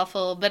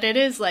kerfuffle. But it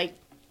is like,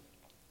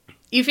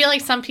 you feel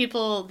like some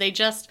people,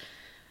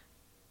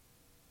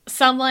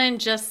 someone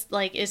just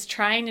like is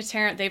trying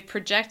to they've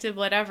projected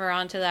whatever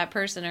onto that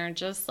person or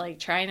just like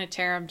trying to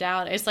tear them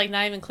down. It's like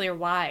not even clear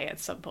why at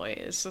some point.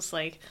 It's just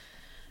like,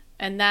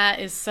 and that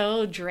is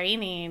so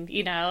draining,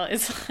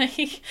 it's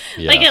like,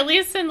 like at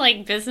least in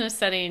like business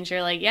settings,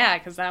 you're like, yeah,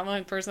 because that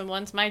one person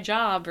wants my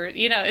job, or,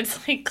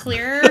 it's like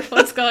clear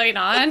what's going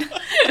on.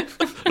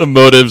 The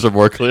motives are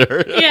more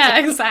clear. Yeah,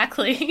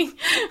 exactly.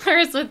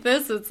 Whereas with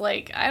this, it's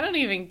like, I don't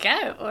even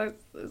get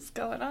what's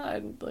going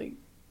on. Like,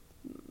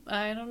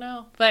 I don't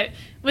know. But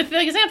with the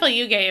example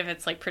you gave,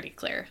 it's like pretty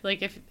clear.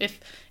 Like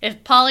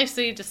if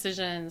policy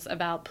decisions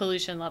about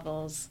pollution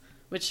levels,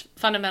 which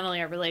fundamentally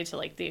are related to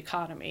like the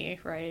economy,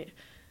 right?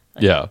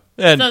 Like, yeah.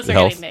 And those are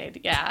health. getting made.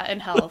 Yeah. And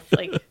health.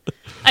 Like,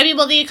 I mean,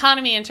 well, the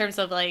economy in terms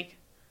of like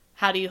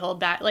how do you hold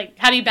back? Like,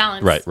 how do you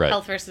balance Right.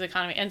 health versus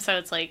economy? And so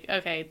it's like,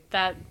 okay,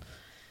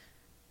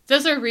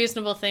 those are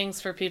reasonable things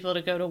for people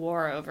to go to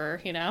war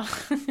over, you know?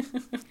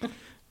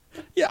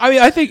 Yeah, I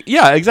mean, I think,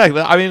 yeah,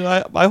 exactly. I mean,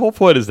 my whole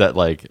point is that,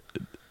 like,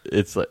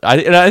 it's like,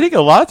 I think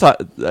a lot of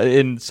times,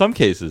 in some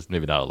cases,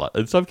 maybe not a lot,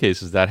 in some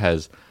cases, that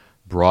has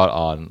brought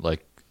on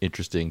like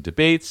interesting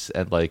debates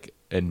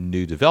and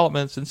new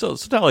developments, and so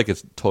it's not like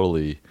it's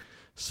totally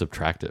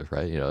subtractive,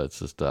 right? You know, it's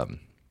just,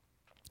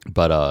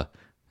 but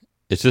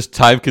it's just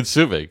time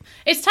consuming.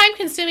 It's time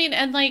consuming,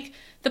 and like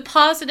the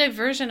positive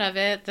version of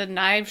it, the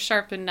knives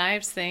sharpen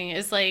knives thing,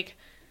 is like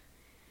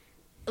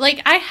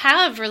I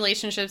have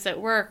relationships at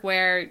work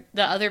where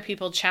the other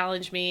people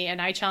challenge me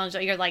and I challenge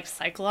that you're like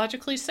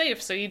psychologically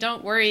safe. So you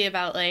don't worry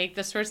about like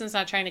this person's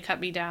not trying to cut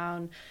me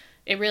down.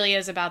 It really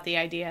is about the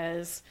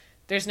ideas.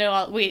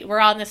 We're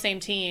on the same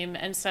team.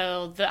 And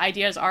so the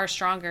ideas are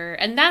stronger.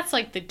 And that's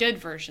like the good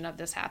version of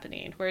this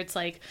happening, where it's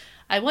like,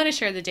 I want to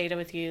share the data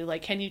with you.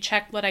 Like, can you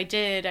check what I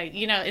did?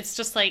 It's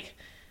just like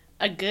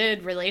a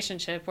good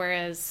relationship.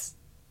 Whereas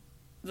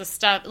the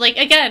stuff, like,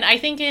 again, I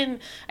think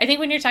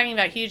when you're talking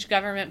about huge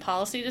government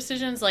policy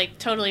decisions, like,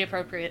 totally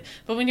appropriate.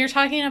 But when you're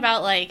talking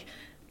about like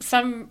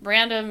some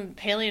random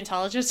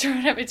paleontologist or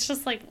whatever, it's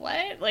just like,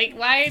 what? Like,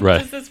 why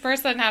does this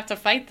person have to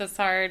fight this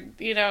hard?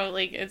 You know,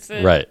 like,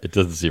 right. It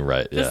doesn't seem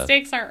right. The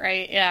stakes aren't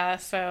right. Yeah.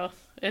 So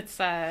it's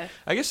I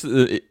guess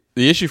the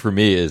issue for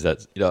me is that,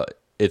 you know,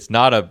 it's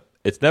not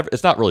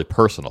really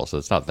personal, so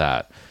it's not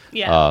that.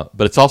 Yeah.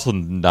 But it's also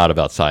not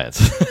about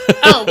science.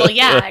 Oh, well,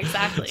 yeah,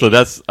 exactly. So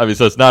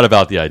so it's not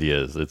about the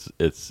ideas.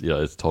 It's you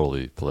know, it's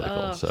totally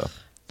political. So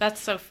that's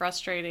so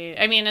frustrating.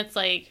 I mean, it's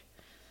like,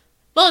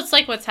 well, it's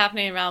like what's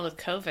happening around with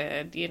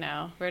COVID, you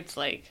know, where it's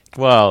like,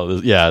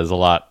 well, yeah, there's a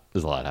lot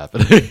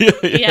happening.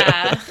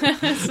 Yeah.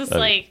 It's just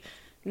like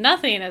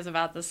nothing is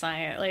about the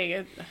science. Like,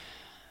 you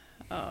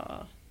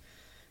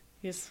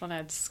just want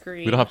to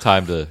scream. We don't have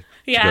time to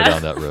go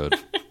down that road.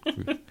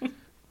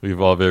 We've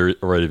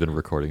already been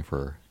recording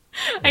for.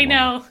 I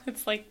know,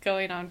 it's like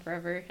going on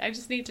forever. I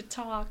just need to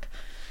talk.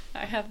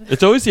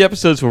 It's always the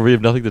episodes where we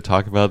have nothing to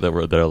talk about that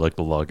are like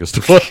the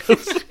longest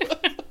ones.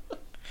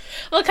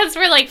 Well, because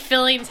we're like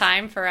filling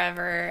time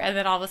forever, and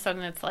then all of a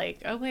sudden it's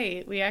like, oh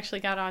wait, we actually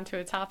got onto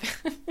a topic.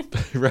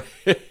 Right.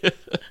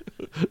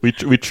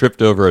 We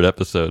tripped over an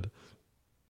episode.